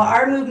 Yeah. Well,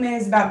 our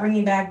movement is about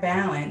bringing back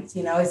balance.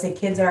 As the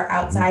kids are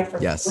outside for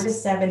 4 to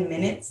 7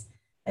 minutes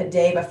a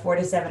day, but 4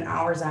 to 7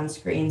 hours on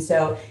screen.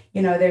 So,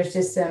 there's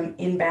just some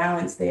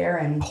imbalance there.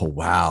 And oh,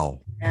 wow.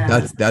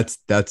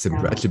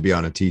 That should be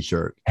on a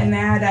t-shirt. And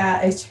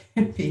that it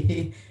should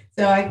be.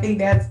 So I think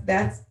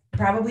that's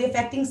probably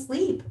affecting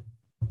sleep.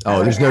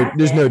 Oh, there's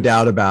no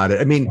doubt about it.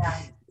 I mean,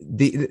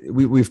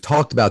 we've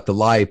talked about the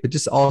light, but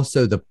just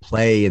also the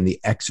play and the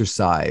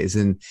exercise.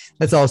 And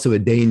that's also a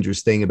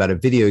dangerous thing about a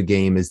video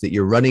game, is that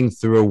you're running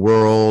through a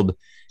world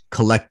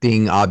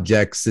collecting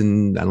objects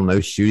and, I don't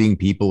know, shooting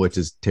people, which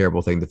is a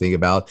terrible thing to think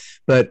about,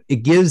 but it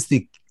gives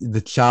the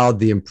child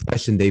the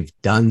impression they've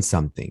done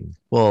something.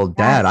 Well,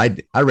 Dad,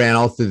 I ran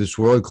all through this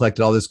world,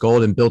 collected all this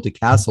gold, and built a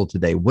castle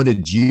today. What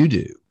did you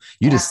do?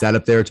 You just sat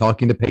up there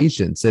talking to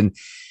patients, and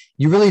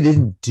you really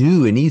didn't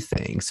do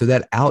anything. So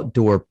that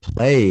outdoor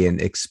play and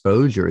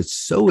exposure is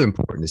so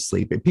important to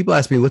sleep. And people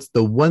ask me, what's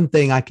the one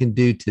thing I can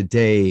do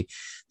today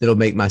that'll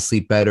make my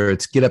sleep better?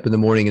 It's get up in the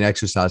morning and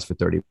exercise for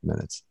 30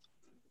 minutes.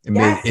 I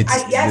mean,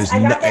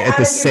 at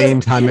the same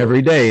time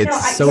every day.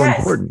 It's so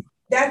important.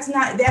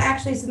 That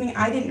actually is something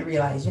I didn't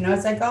realize.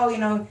 It's like,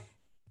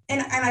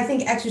 and I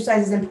think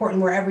exercise is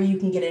important wherever you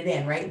can get it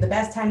in, right? The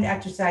best time to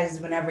exercise is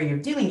whenever you're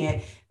doing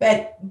it.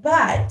 But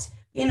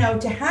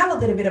to have a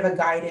little bit of a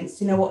guidance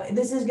to know, well,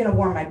 this is going to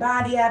warm my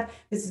body up.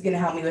 This is going to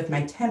help me with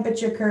my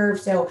temperature curve.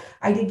 So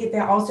I did get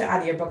that also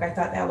out of your book. I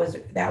thought that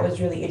was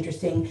really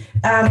interesting.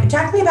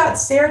 Talk to me about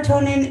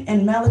serotonin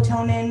and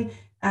melatonin,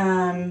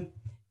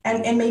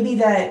 and maybe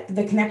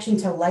the connection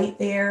to light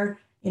there.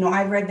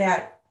 I've read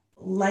that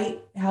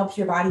light helps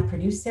your body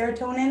produce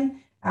serotonin,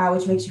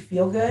 which makes you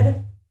feel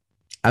good.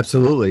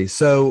 Absolutely.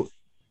 So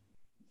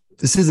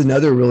this is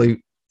another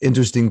really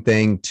interesting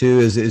thing too,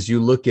 is you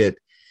look at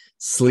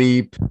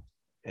sleep.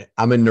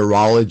 I'm a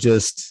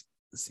neurologist,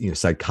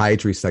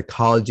 psychiatry,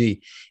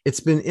 psychology.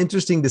 It's been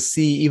interesting to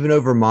see, even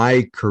over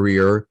my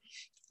career,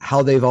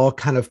 how they've all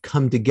kind of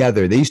come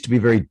together. They used to be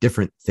very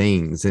different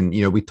things. And,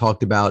 we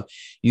talked about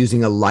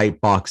using a light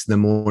box in the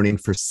morning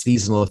for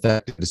seasonal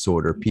affective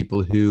disorder,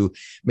 people who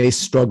may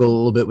struggle a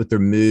little bit with their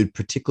mood,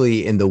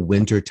 particularly in the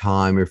winter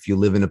time, or if you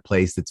live in a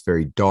place that's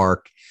very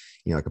dark,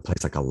 like a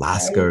place like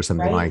Alaska or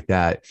something like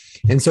that.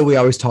 And so we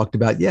always talked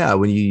about,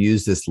 when you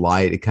use this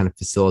light, it kind of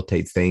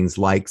facilitates things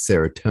like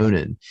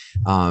serotonin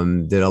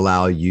that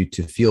allow you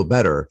to feel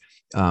better.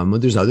 Well,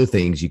 there's other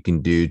things you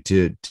can do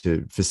to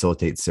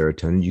facilitate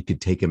serotonin. You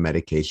could take a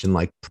medication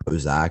like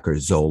Prozac or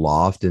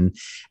Zoloft,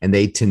 and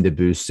they tend to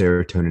boost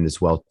serotonin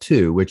as well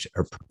too, which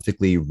are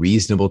perfectly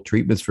reasonable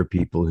treatments for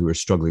people who are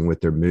struggling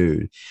with their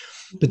mood.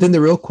 But then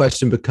the real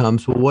question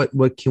becomes, well,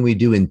 what can we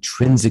do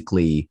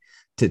intrinsically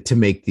to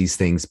make these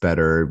things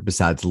better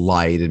besides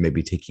light and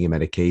maybe taking a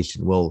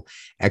medication? Well,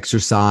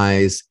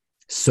 exercise,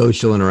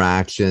 social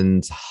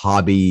interactions,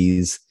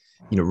 hobbies,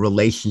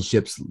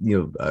 relationships,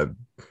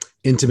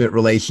 intimate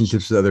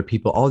relationships with other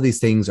people. All these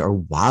things are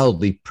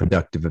wildly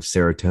productive of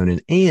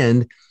serotonin,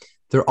 and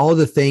they're all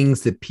the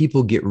things that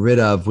people get rid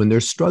of when they're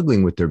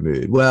struggling with their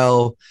mood.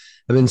 Well,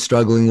 I've been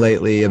struggling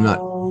lately. I'm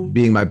not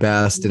being my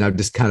best, and I've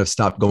just kind of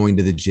stopped going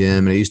to the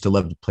gym. And I used to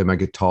love to play my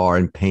guitar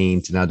and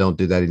paint, and I don't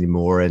do that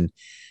anymore. And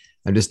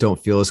I just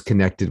don't feel as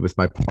connected with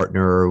my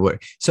partner or what.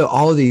 So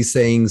all of these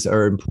things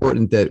are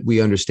important, that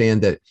we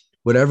understand that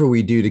whatever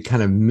we do to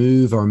kind of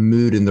move our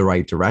mood in the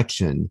right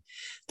direction,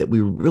 that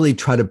we really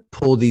try to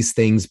pull these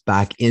things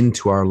back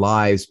into our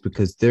lives,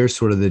 because they're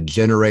sort of the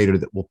generator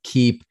that will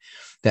keep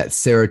that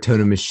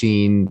serotonin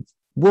machine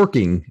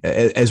working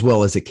as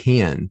well as it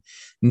can.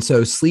 And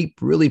so sleep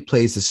really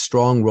plays a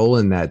strong role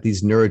in that.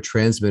 These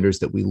neurotransmitters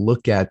that we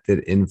look at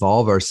that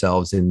involve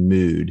ourselves in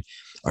mood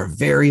are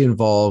very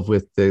involved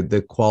with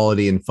the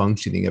quality and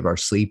functioning of our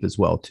sleep as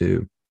well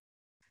too.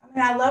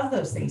 I love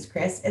those things,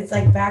 Chris. It's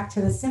like back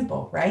to the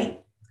simple, right?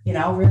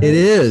 Really. It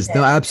is.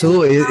 No,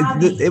 absolutely.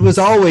 It was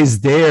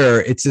always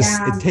there. It's just,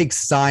 it takes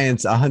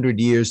science 100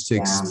 years to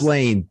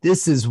explain.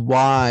 This is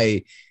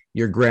why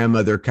your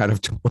grandmother kind of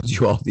told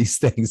you all these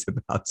things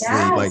about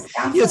sleep. Like,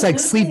 it's like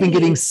sleep and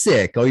getting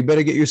sick. Oh, you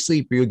better get your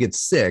sleep or you'll get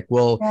sick.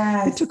 Well,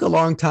 it took a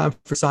long time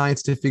for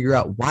science to figure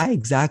out why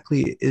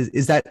exactly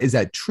is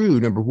that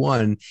true, number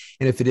one.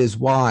 And if it is,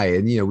 why?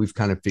 And, we've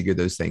kind of figured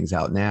those things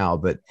out now.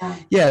 But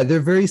they're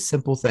very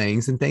simple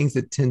things, and things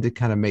that tend to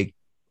kind of make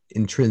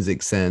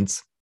intrinsic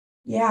sense.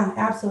 Yeah,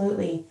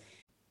 absolutely.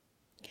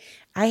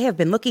 I have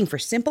been looking for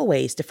simple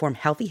ways to form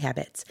healthy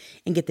habits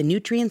and get the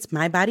nutrients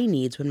my body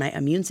needs when my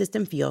immune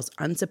system feels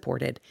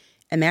unsupported.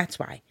 And that's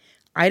why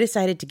I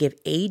decided to give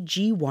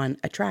AG1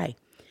 a try.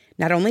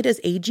 Not only does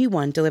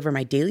AG1 deliver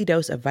my daily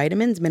dose of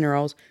vitamins,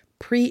 minerals,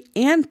 pre-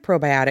 and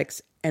probiotics,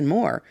 and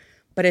more,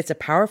 but it's a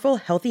powerful,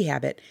 healthy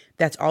habit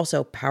that's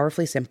also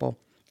powerfully simple.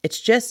 It's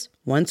just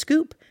 1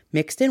 scoop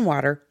mixed in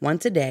water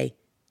once a day,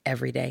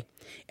 every day.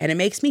 And it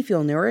makes me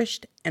feel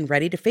nourished and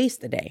ready to face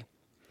the day.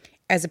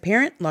 As a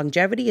parent,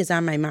 longevity is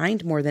on my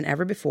mind more than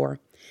ever before.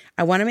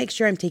 I want to make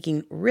sure I'm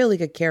taking really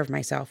good care of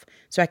myself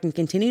so I can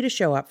continue to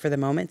show up for the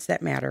moments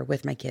that matter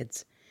with my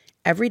kids.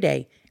 Every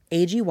day,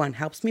 AG1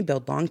 helps me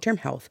build long-term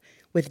health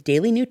with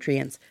daily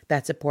nutrients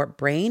that support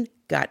brain,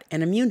 gut,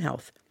 and immune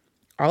health.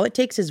 All it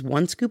takes is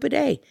 1 scoop a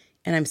day,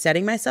 and I'm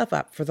setting myself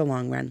up for the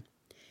long run.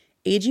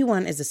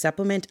 AG1 is a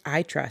supplement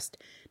I trust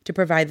to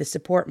provide the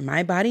support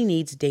my body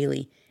needs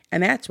daily,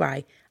 and that's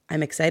why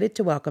I'm excited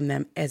to welcome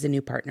them as a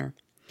new partner.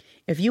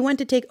 If you want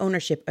to take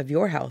ownership of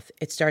your health,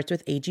 it starts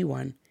with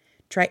AG1.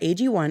 Try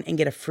AG1 and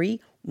get a free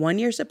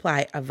 1-year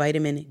supply of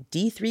vitamin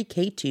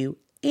D3K2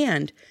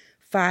 and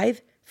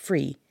 5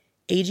 free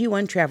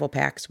AG1 travel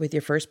packs with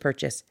your first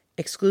purchase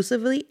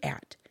exclusively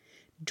at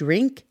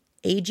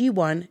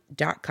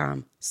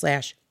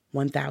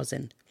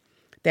drinkag1.com/1000.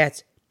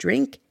 That's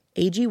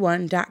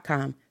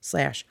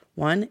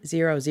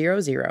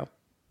drinkag1.com/1000.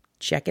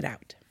 Check it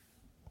out.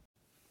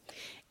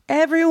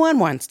 Everyone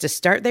wants to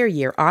start their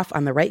year off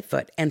on the right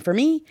foot, and for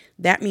me,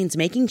 that means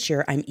making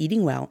sure I'm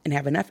eating well and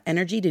have enough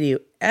energy to do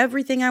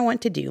everything I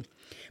want to do.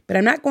 But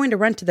I'm not going to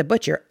run to the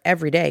butcher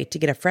every day to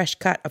get a fresh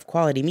cut of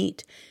quality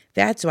meat.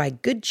 That's why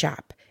Good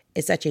Chop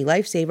is such a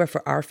lifesaver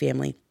for our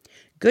family.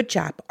 Good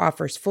Chop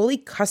offers fully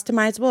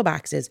customizable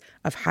boxes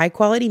of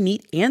high-quality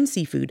meat and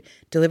seafood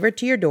delivered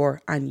to your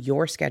door on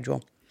your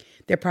schedule.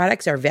 Their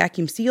products are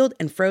vacuum sealed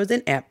and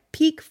frozen at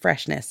peak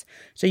freshness,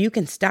 so you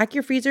can stock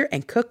your freezer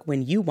and cook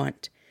when you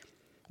want.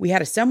 We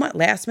had a somewhat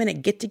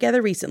last-minute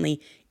get-together recently,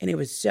 and it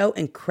was so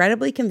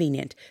incredibly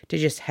convenient to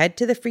just head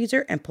to the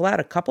freezer and pull out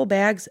a couple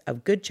bags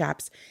of Good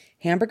Chop's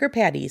hamburger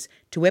patties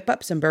to whip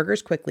up some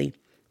burgers quickly.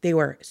 They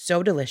were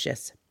so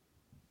delicious.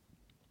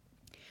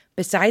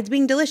 Besides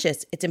being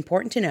delicious, it's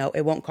important to know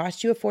it won't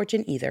cost you a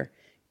fortune either.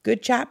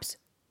 Good Chop's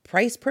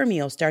price per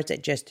meal starts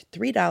at just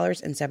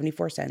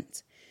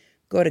 $3.74.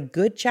 Go to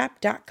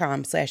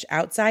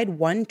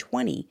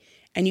goodchop.com/outside120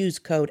 and use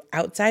code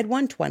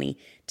outside120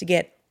 to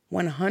get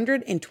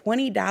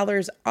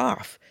 $120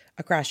 off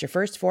across your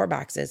first 4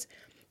 boxes.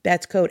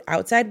 That's code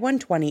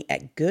outside120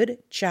 at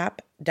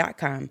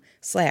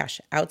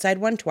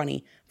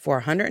goodchop.com/outside120 for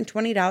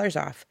 $120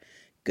 off.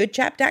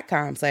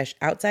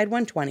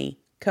 goodchop.com/outside120,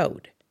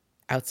 code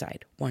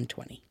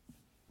outside120.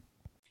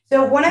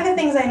 So one of the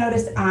things I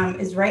noticed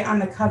is right on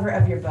the cover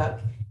of your book,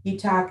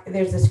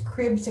 there's this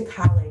crib to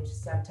college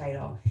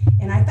subtitle.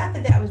 And I thought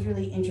that was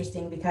really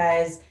interesting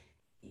because,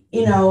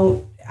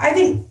 I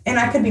think, and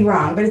I could be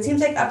wrong, but it seems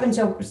like up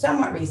until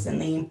somewhat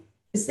recently,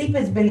 sleep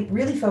has been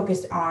really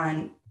focused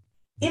on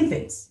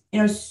infants.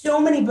 So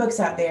many books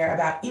out there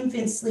about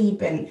infant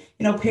sleep and,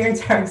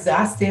 parents are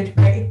exhausted,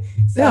 right?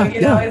 So,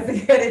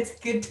 it's a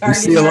good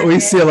target. We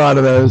see a lot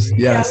of those.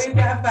 Yes. We've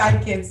got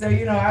 5 kids. So,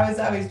 I was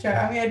always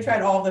trying, I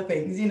tried all the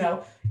things, you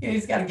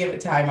just got to give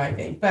it time, I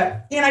think.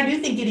 But, I do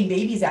think getting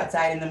babies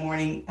outside in the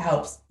morning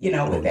helps,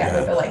 with that,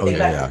 with the light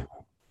thing.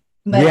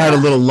 We had a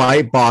little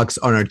light box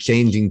on our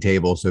changing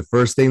table. So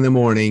first thing in the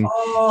morning,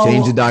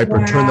 change the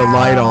diaper, turn the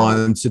light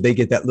on so they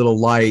get that little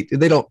light.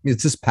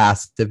 It's just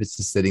passive. It's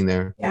just sitting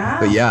there. Yeah.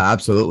 But yeah,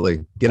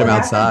 absolutely. Get them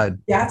outside.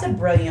 That's a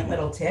brilliant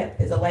little tip,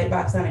 is a light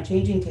box on a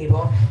changing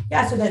table.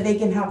 Yeah. So that they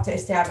can help to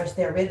establish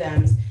their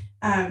rhythms.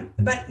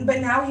 But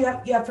now you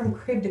have from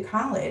crib to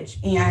college.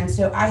 And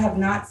so I have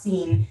not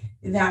seen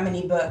that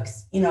many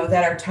books,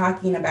 that are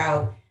talking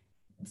about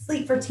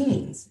sleep for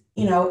teens,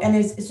 and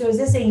is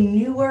this a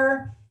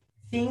newer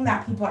thing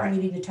that people are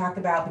needing to talk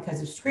about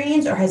because of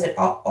screens, or has it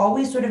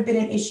always sort of been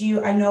an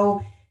issue? I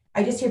know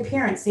I just hear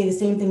parents say the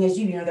same thing as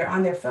you. They're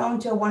on their phone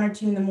till 1 or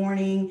 2 in the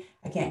morning.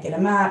 I can't get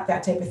them up,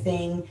 that type of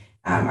thing.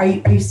 Are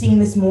you seeing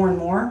this more and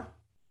more?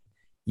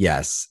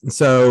 Yes.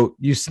 So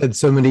you said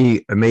so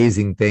many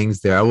amazing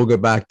things there. I will go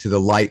back to the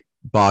light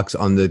box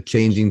on the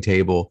changing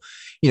table.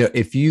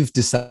 If you've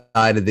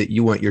decided that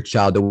you want your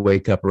child to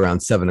wake up around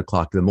 7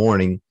 o'clock in the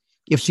morning,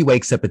 if she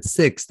wakes up at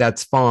 6,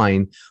 that's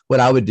fine. What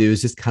I would do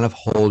is just kind of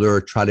hold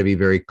her, try to be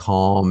very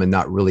calm and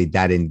not really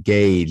that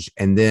engaged,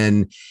 and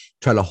then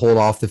try to hold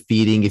off the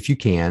feeding if you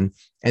can.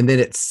 And then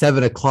at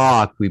 7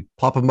 o'clock, we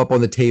pop them up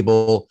on the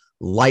table,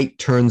 light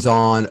turns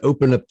on,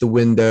 open up the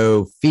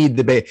window, feed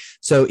the baby.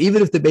 So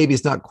even if the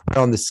baby's not quite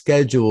on the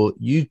schedule,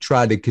 you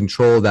try to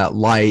control that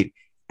light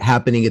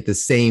happening at the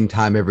same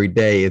time every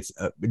day. It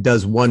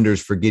does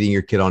wonders for getting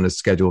your kid on a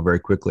schedule very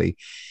quickly.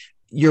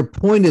 Your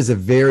point is a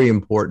very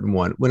important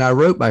one. When I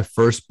wrote my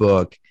first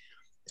book,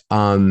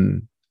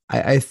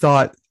 I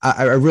thought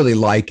I really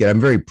like it. I'm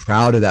very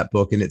proud of that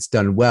book and it's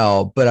done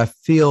well, but I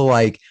feel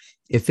like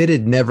if it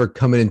had never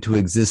come into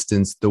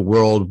existence, the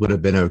world would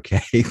have been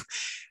okay.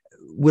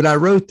 When I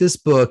wrote this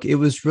book, it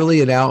was really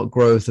an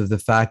outgrowth of the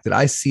fact that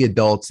I see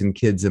adults and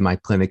kids in my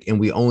clinic and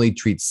we only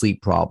treat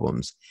sleep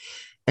problems.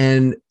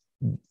 And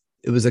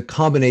it was a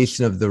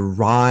combination of the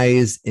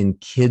rise in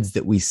kids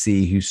that we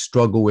see who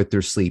struggle with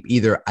their sleep.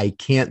 Either I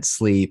can't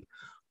sleep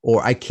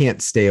or I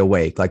can't stay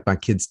awake. Like my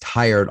kid's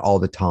tired all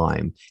the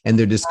time and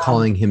they're just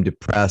calling him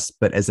depressed.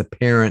 But as a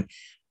parent,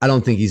 I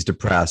don't think he's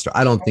depressed, or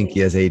I don't think he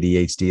has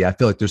ADHD. I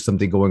feel like there's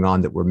something going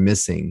on that we're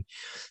missing.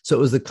 So it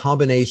was the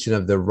combination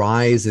of the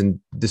rise in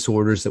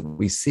disorders that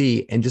we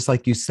see. And just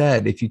like you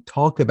said, if you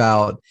talk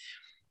about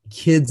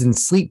kids and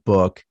sleep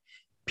book,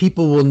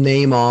 people will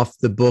name off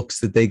the books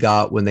that they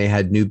got when they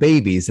had new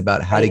babies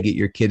about how to get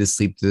your kid to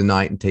sleep through the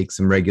night and take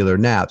some regular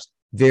naps.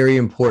 Very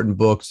important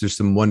books. There's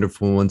some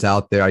wonderful ones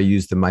out there. I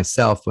used them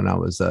myself when I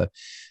was a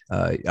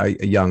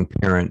young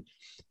parent.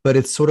 But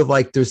it's sort of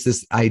like there's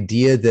this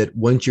idea that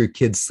once your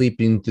kid's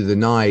sleeping through the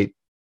night,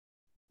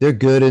 they're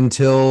good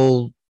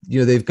until,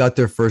 they've got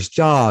their first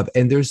job.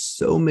 And there's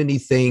so many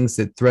things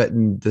that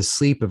threaten the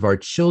sleep of our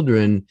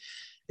children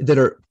that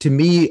are, to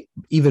me,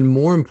 even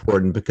more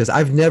important, because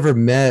I've never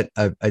met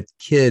a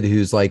kid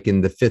who's like in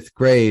the 5th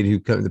grade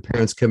the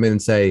parents come in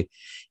and say,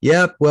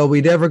 yep, well,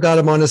 we never got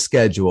him on a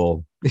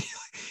schedule.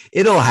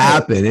 It'll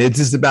happen. It's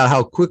just about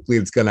how quickly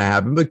it's going to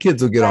happen, but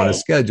kids will get on a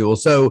schedule.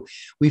 So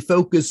we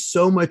focus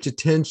so much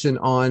attention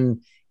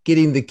on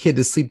getting the kid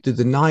to sleep through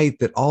the night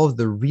that all of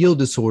the real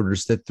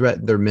disorders that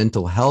threaten their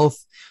mental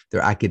health, their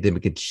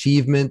academic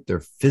achievement, their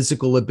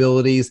physical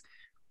abilities,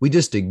 we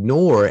just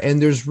ignore. And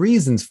there's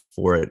reasons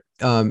for it.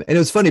 And it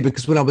was funny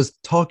because when I was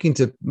talking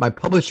to my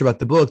publisher about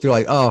the book, they're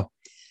like, oh,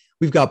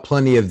 we've got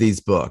plenty of these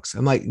books.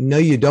 I'm like, no,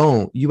 you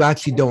don't. You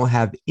actually don't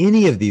have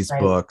any of these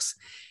books.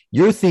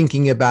 You're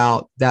thinking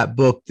about that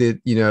book that,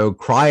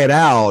 cry it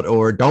out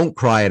or don't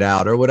cry it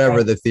out or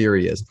whatever the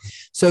theory is.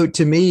 So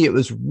to me, it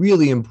was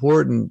really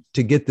important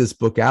to get this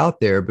book out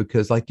there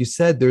because, like you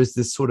said, there's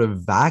this sort of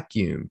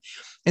vacuum.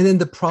 And then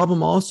the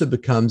problem also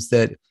becomes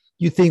that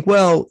you think,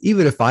 well,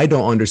 even if I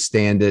don't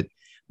understand it,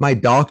 my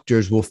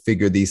doctors will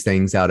figure these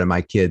things out in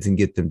my kids and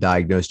get them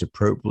diagnosed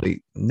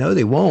appropriately. No,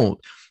 they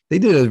won't. They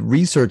did a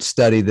research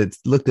study that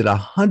looked at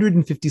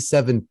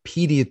 157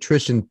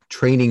 pediatrician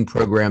training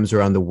programs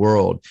around the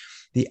world.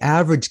 The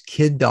average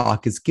kid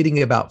doc is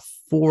getting about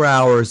 4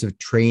 hours of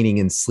training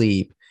and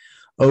sleep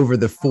over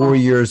the 4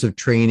 years of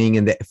training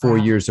and the 4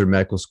 years of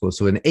medical school.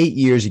 So in 8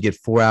 years, you get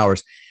 4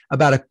 hours.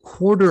 About a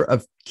quarter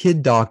of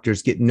kid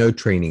doctors get no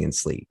training in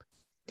sleep.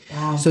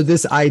 Wow. So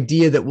this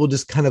idea that we'll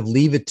just kind of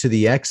leave it to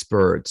the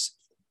experts,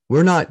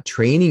 we're not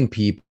training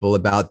people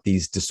about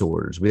these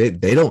disorders.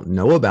 They don't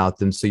know about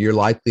them. So you're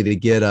likely to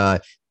get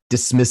a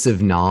dismissive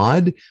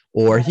nod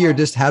or here,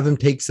 just have them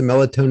take some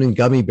melatonin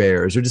gummy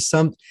bears or just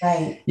some,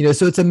 so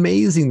it's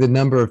amazing the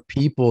number of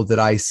people that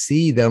I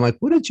see that I'm like,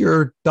 what did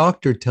your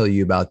doctor tell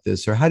you about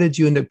this? Or how did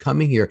you end up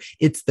coming here?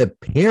 It's the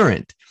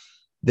parent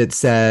that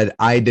said,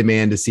 I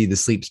demand to see the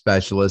sleep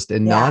specialist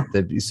and not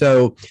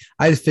so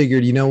I just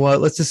figured, you know what,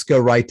 let's just go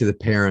right to the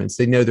parents.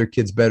 They know their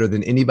kids better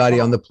than anybody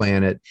on the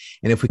planet.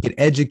 And if we can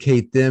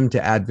educate them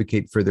to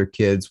advocate for their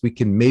kids, we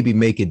can maybe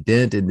make a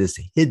dent in this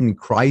hidden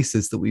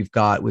crisis that we've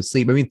got with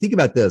sleep. I mean, think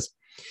about this.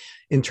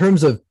 In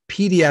terms of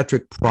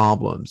pediatric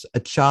problems, a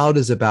child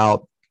is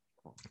about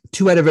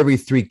 2 out of every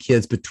 3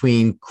 kids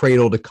between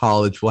cradle to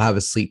college will have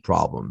a sleep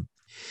problem.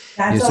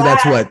 So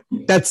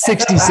that's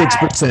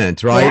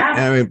 66%, right? Yeah.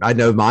 I mean, I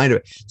know mine.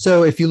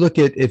 So if you look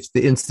at if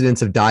the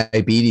incidence of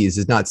diabetes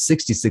is not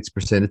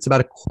 66%, it's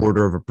about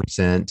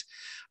 0.25%.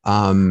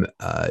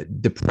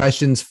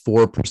 Depression's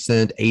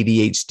 4%,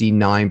 ADHD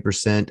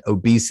 9%,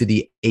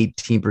 obesity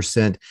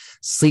 18%,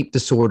 sleep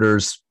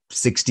disorders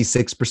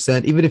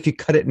 66%. Even if you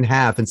cut it in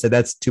half and said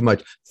that's too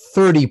much,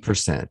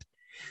 30%.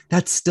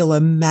 That's still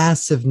a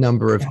massive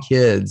number of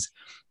kids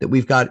that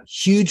we've got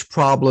huge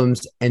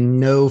problems and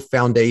no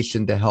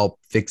foundation to help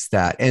fix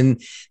that.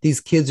 And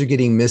these kids are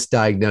getting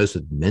misdiagnosed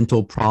with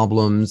mental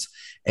problems.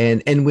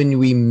 And when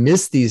we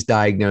miss these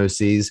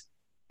diagnoses,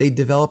 they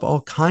develop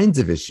all kinds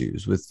of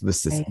issues with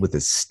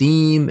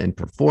esteem and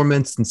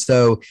performance. And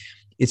so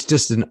it's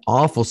just an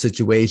awful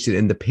situation.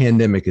 And the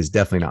pandemic has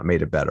definitely not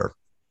made it better.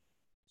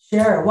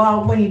 Sure.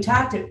 Well, when you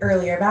talked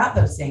earlier about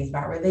those things,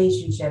 about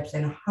relationships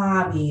and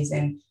hobbies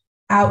and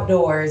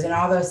outdoors and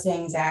all those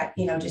things that,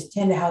 just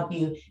tend to help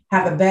you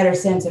have a better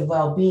sense of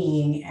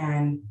well-being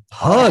and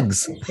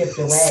hugs,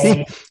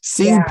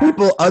 seeing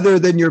people other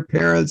than your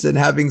parents and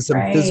having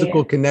some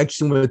physical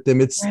connection with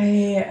them. It's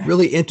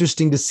really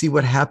interesting to see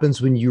what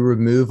happens when you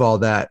remove all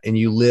that and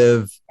you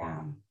live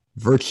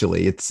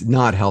virtually. It's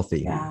not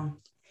healthy. Yeah.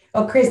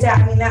 Oh, Chris,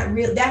 I mean,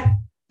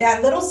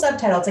 that little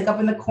subtitle, it's like up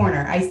in the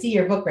corner. I see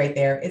your book right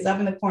there. It's up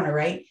in the corner,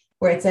 right?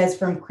 Where it says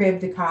from crib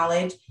to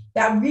college.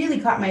 That really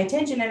caught my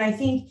attention. And I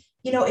think,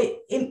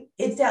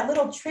 it's that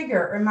little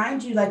trigger. It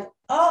reminds you like,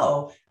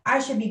 oh, I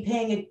should be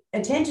paying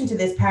attention to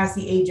this past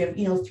the age of,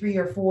 3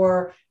 or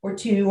 4 or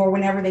 2, or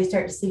whenever they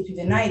start to sleep through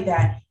the night,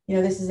 that,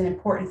 this is an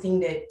important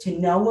thing to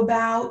know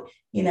about,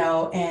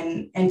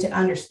 and to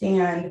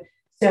understand.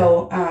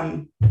 So,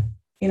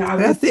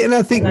 I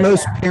think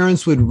most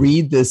parents would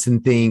read this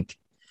and think,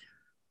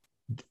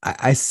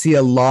 I see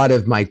a lot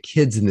of my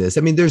kids in this.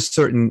 I mean, there's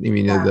certain,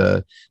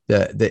 the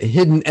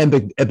hidden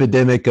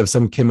epidemic of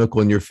some chemical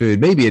in your food.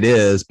 Maybe it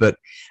is, but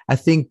I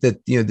think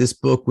that, this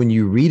book, when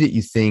you read it,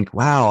 you think,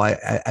 wow,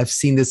 I've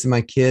seen this in my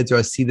kids, or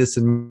I see this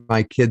in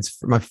my kids,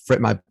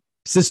 my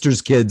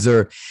sister's kids,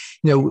 or,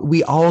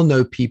 we all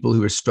know people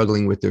who are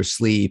struggling with their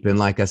sleep. And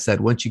like I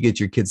said, once you get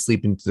your kids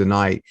sleeping through the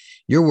night,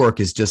 your work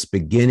is just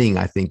beginning,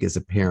 I think, as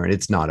a parent.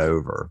 It's not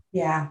over.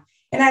 Yeah.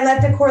 And I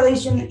like the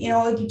correlation,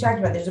 like you talked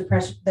about, there's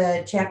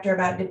the chapter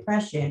about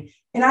depression.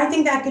 And I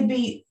think that could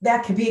be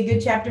a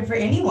good chapter for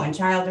anyone,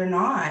 child or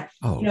not.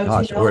 Oh,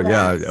 gosh. Or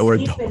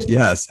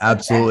yes,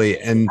 absolutely.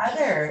 And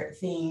other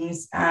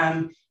things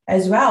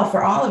as well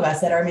for all of us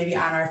that are maybe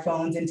on our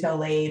phones until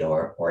late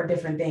or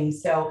different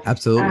things. So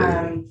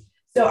absolutely.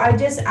 So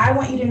I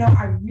want you to know,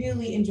 I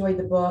really enjoyed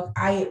the book.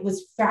 I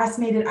was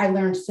fascinated. I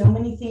learned so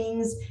many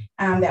things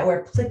that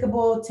were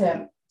applicable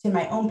to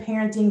my own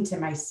parenting, to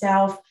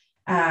myself.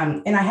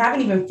 And I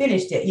haven't even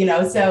finished it,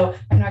 so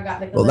I've not got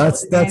like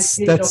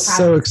that's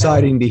so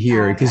exciting to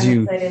hear, because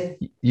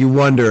you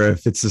wonder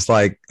if it's just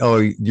like, oh,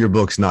 your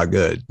book's not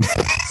good.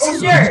 Oh,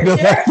 sure.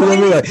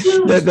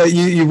 That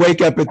you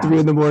wake up at 3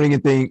 a.m.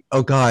 and think,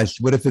 oh gosh,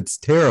 what if it's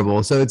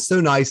terrible? So it's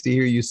so nice to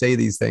hear you say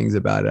these things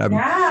about it.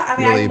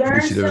 I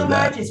learned so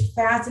much. It's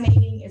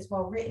fascinating. It's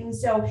well written.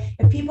 So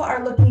if people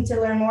are looking to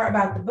learn more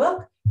about the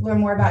book, learn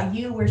more about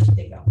you, where should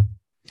they go?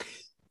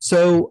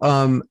 So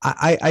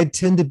I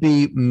tend to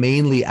be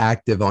mainly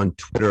active on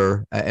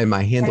Twitter, and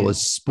my handle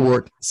is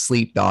Sport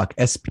Sleep Doc,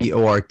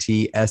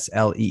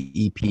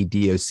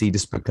 SportSleepDoc,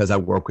 just because I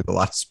work with a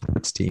lot of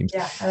sports teams.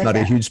 Yeah, not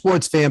a huge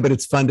sports fan, but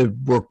it's fun to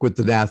work with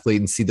an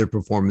athlete and see their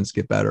performance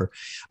get better.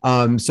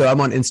 So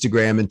I'm on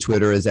Instagram and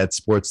Twitter is at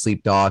Sport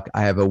Sleep Doc.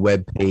 I have a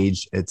web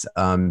page. It's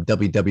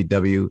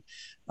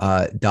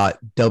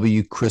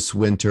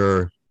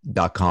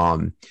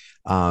www.wchriswinter.com.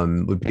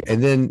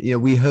 And then,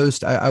 we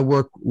host, I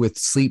work with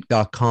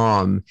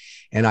sleep.com,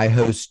 and I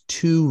host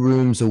 2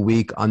 rooms a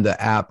week on the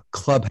app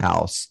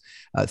Clubhouse,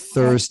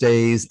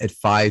 Thursdays at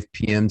 5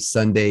 p.m.,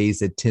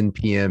 Sundays at 10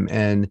 p.m.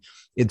 And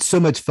it's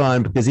so much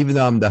fun because even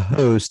though I'm the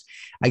host,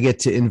 I get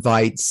to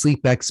invite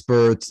sleep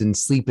experts and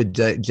sleep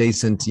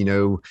adjacent,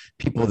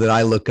 people that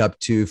I look up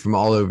to from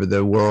all over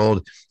the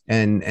world,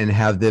 and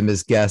have them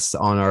as guests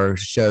on our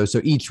show.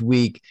 So each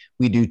week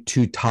we do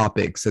 2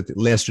 topics.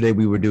 Yesterday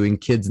we were doing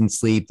kids and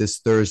sleep. This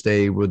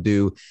Thursday we'll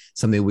do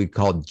something we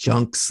call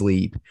junk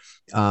sleep.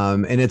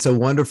 And it's a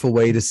wonderful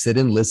way to sit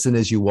and listen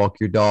as you walk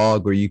your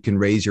dog, or you can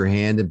raise your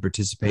hand and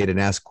participate and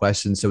ask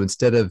questions. So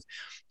instead of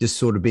just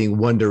sort of being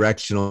one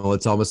directional,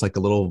 it's almost like a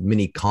little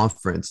mini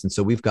conference. And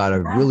so we've got a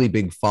really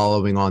big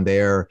following on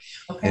there,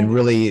 and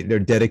really they're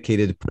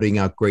dedicated to putting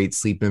out great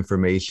sleep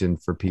information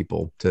for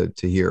people to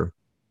hear.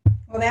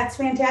 Well, that's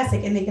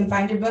fantastic. And they can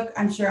find your book,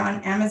 I'm sure,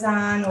 on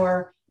Amazon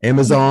or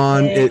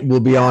Amazon. It will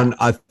be on,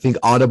 I think,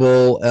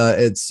 Audible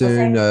it's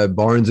soon,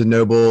 Barnes and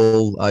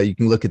Noble. You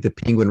can look at the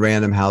Penguin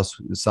Random House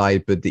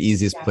site, but the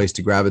easiest place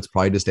to grab it's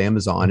probably just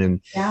Amazon. And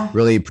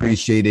really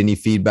appreciate any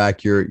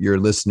feedback your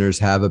listeners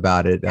have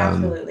about it.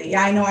 Absolutely.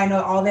 I know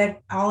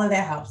all of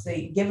that helps. So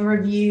you give a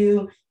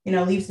review,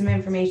 leave some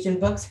information.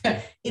 Books,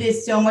 it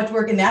is so much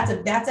work, and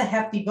that's a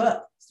hefty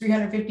book. It's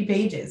 350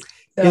 pages.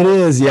 So it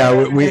is, yeah.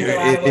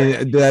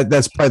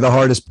 That's probably the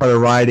hardest part of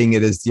writing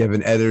it, is you have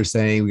an editor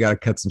saying, we got to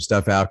cut some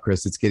stuff out,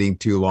 Chris. It's getting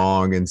too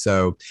long. And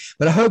so,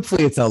 but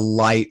hopefully it's a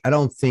light. I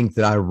don't think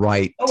that I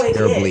write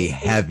terribly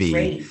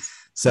heavy.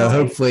 So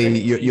hopefully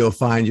you'll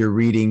find you're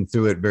reading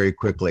through it very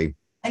quickly.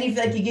 And you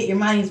feel like you get your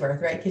money's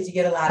worth, right? Because you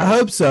get a lot of. I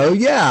hope so.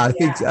 Yeah,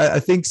 I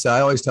think so. I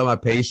always tell my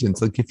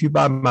patients, like, if you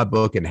buy my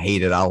book and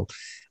hate it, I'll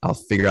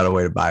figure out a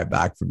way to buy it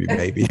back from you,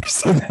 maybe.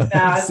 It's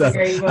a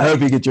great book. I hope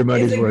you get your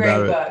money's worth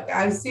out of it. It's a great book.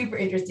 I was super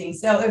interesting.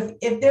 So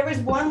if there was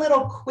one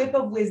little quip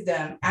of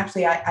wisdom,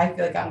 actually, I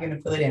feel like I'm going to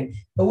fill it in,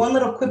 but one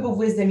little quip of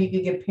wisdom you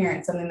could give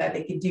parents, something that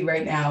they could do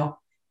right now,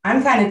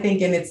 I'm kind of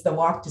thinking it's the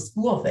walk to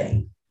school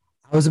thing.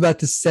 I was about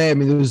to say,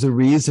 there was a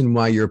reason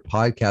why your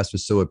podcast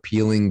was so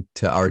appealing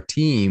to our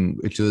team,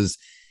 which was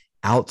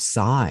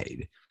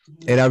outside.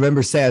 And I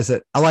remember saying, I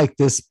said, I like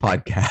this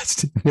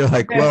podcast. And you're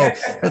like, well,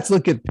 let's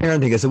look at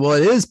parenting. I said, well,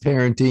 it is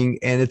parenting,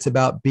 and it's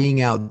about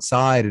being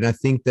outside. And I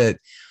think that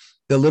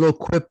the little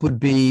quip would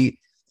be,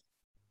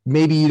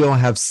 maybe you don't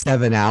have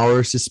 7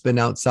 hours to spend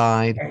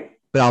outside,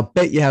 but I'll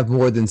bet you have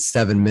more than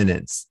 7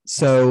 minutes.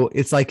 So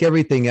it's like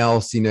everything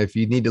else. If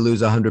you need to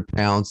lose 100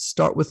 pounds,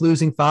 start with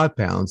losing 5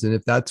 pounds. And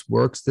if that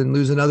works, then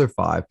lose another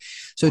 5.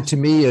 So to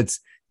me,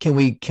 it's, can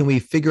we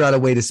figure out a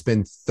way to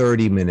spend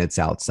 30 minutes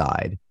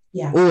outside?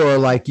 Yeah. Or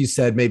like you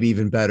said, maybe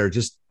even better,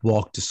 just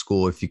walk to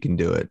school if you can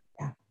do it.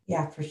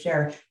 Yeah, for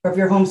sure. Or if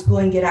you're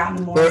homeschooling, get out in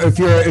the morning. Or if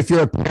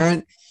you're a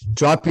parent,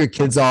 drop your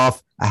kids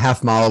off a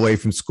half mile away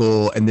from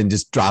school and then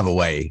just drive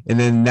away. And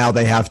then now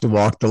they have to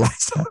walk the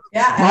last time.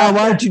 Mom,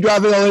 why don't you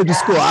drive it all the way to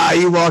school?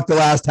 You walk the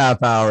last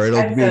half hour.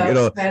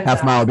 It'll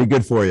half mile will be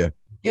good for you.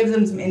 Gives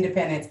them some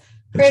independence.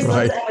 Chris,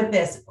 let's end with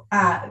this.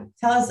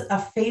 Tell us a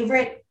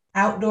favorite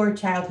outdoor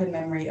childhood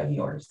memory of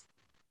yours.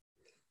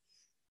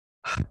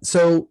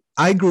 So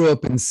I grew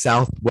up in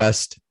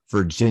Southwest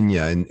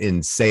Virginia,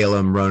 in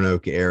Salem,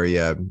 Roanoke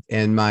area.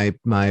 And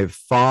my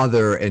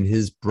father and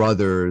his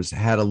brothers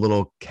had a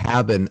little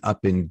cabin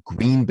up in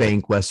Green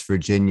Bank, West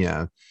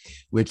Virginia,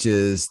 which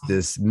is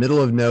this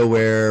middle of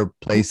nowhere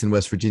place in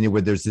West Virginia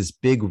where there's this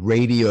big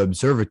radio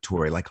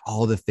observatory, like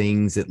all the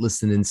things that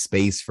listen in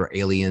space for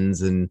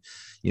aliens and,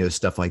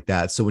 stuff like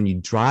that. So when you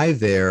drive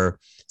there,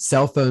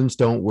 cell phones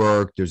don't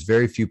work. There's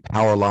very few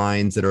power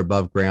lines that are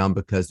above ground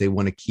because they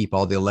want to keep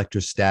all the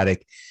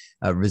electrostatic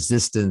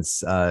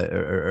resistance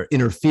or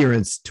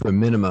interference to a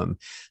minimum.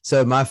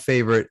 So my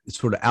favorite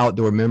sort of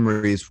outdoor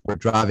memories were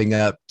driving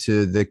up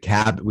to the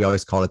cabin. We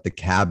always call it the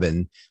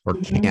cabin or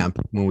camp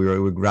when we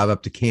would drive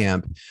up to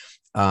camp.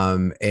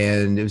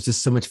 And it was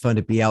just so much fun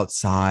to be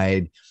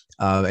outside.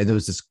 And there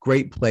was this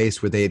great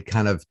place where they had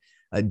kind of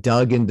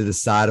dug into the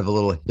side of a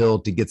little hill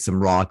to get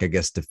some rock, I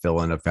guess, to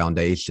fill in a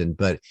foundation.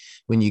 But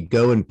when you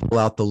go and pull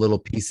out the little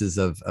pieces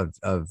of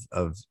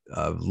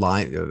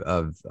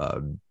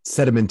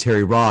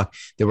sedimentary rock,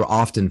 there were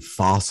often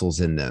fossils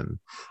in them.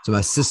 So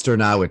my sister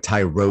and I would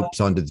tie ropes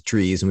onto the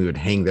trees, and we would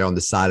hang there on the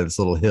side of this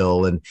little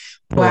hill and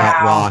pull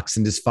out rocks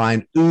and just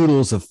find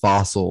oodles of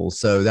fossils.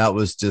 So that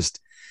was just,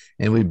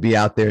 and we'd be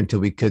out there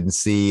until we couldn't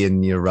see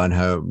and run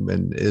home.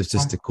 And it was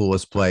just the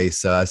coolest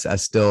place.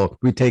 So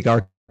we take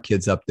our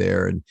kids up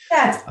there, and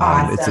that's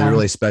awesome. It's a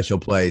really special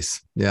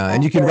place. Yeah.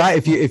 And you can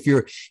ride, if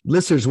your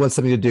listeners want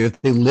something to do, if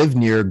they live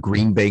near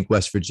Green Bank,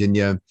 West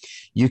Virginia,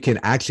 you can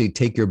actually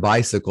take your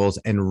bicycles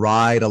and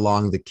ride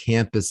along the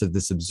campus of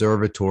this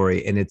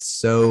observatory. And it's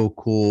so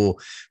cool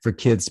for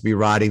kids to be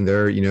riding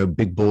their,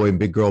 big boy and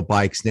big girl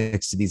bikes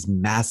next to these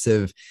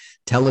massive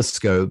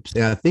telescopes.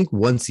 And I think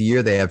once a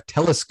year they have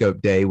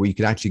telescope day where you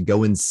can actually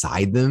go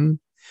inside them.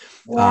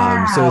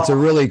 Wow. So it's a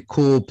really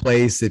cool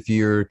place if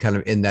you're kind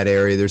of in that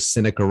area. There's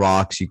Seneca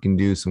Rocks. You can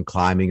do some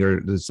climbing,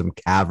 or there's some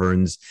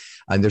caverns.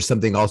 And there's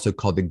something also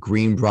called the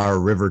Greenbrier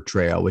River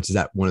Trail, which is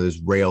at one of those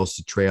rails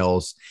to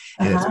trails.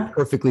 And it's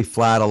perfectly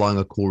flat along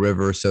a cool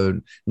river. So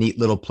neat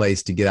little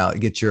place to get out,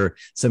 get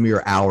some of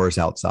your hours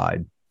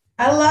outside.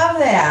 I love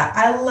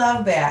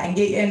that.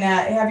 And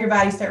have your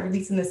body start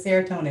releasing the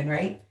serotonin,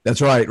 right?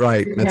 That's right.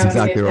 That's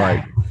exactly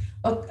right.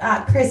 Well,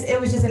 Chris, it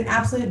was just an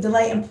absolute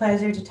delight and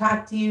pleasure to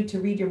talk to you,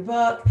 to read your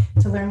book,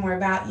 to learn more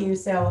about you.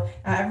 So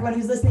everyone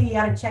who's listening, you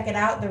got to check it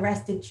out, The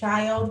Rested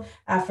Child,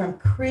 from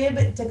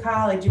crib to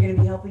college. You're going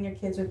to be helping your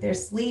kids with their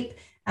sleep.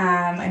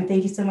 And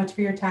thank you so much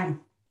for your time.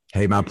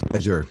 Hey, my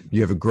pleasure.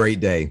 You have a great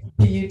day.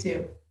 You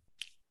too.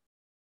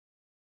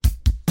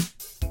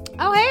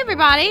 Oh, hey,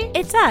 everybody.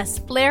 It's us,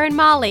 Blair and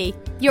Molly,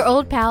 your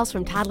old pals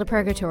from Toddler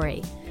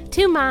Purgatory.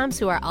 Two moms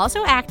who are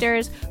also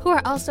actors, who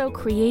are also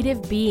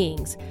creative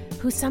beings,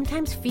 who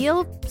sometimes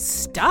feel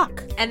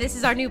stuck. And this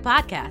is our new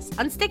podcast,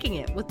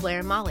 Unsticking It with Blair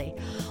and Molly.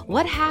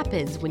 What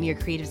happens when your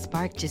creative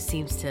spark just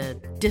seems to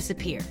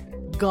disappear?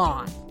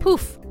 Gone.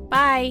 Poof.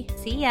 Bye.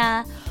 See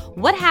ya.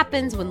 What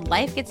happens when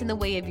life gets in the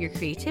way of your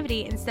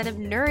creativity instead of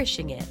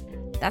nourishing it?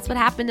 That's what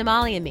happened to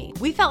Molly and me.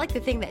 We felt like the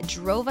thing that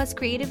drove us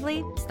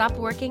creatively stopped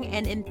working,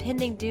 and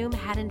impending doom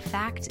had in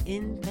fact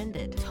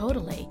impended.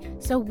 Totally.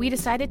 So we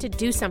decided to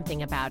do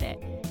something about it.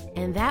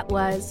 And that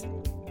was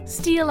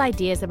steal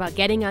ideas about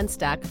getting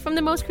unstuck from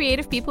the most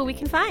creative people we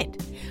can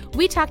find.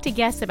 We talk to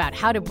guests about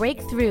how to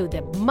break through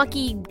the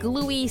mucky,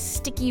 gluey,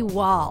 sticky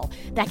wall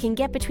that can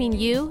get between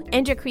you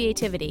and your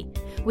creativity.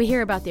 We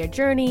hear about their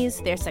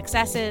journeys, their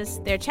successes,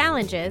 their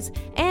challenges,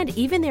 and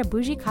even their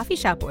bougie coffee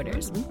shop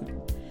orders.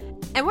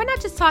 And we're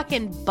not just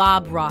talking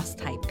Bob Ross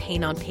type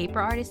paint on paper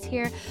artists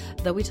here,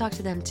 though we talk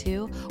to them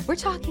too. We're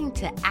talking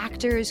to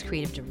actors,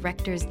 creative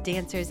directors,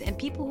 dancers, and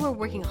people who are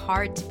working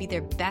hard to be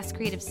their best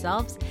creative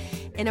selves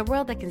in a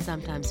world that can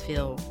sometimes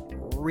feel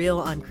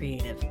real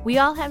uncreative. We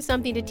all have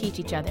something to teach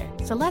each other,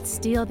 so let's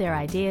steal their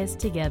ideas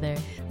together.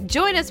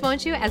 Join us,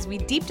 won't you, as we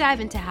deep dive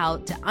into how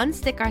to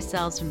unstick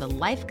ourselves from the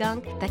life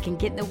gunk that can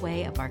get in the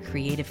way of our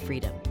creative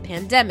freedom.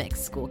 Pandemics,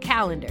 school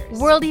calendars,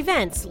 world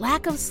events,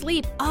 lack of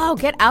sleep. Oh,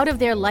 get out of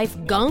their life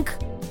gunk.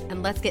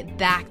 And let's get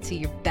back to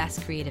your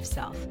best creative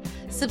self.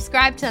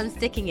 Subscribe to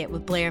Unsticking It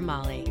with Blair and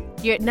Molly.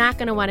 You're not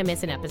going to want to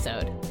miss an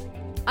episode.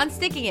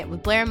 Unsticking It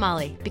with Blair and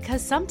Molly,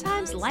 because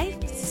sometimes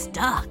life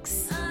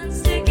sucks.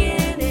 Unsticking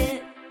it.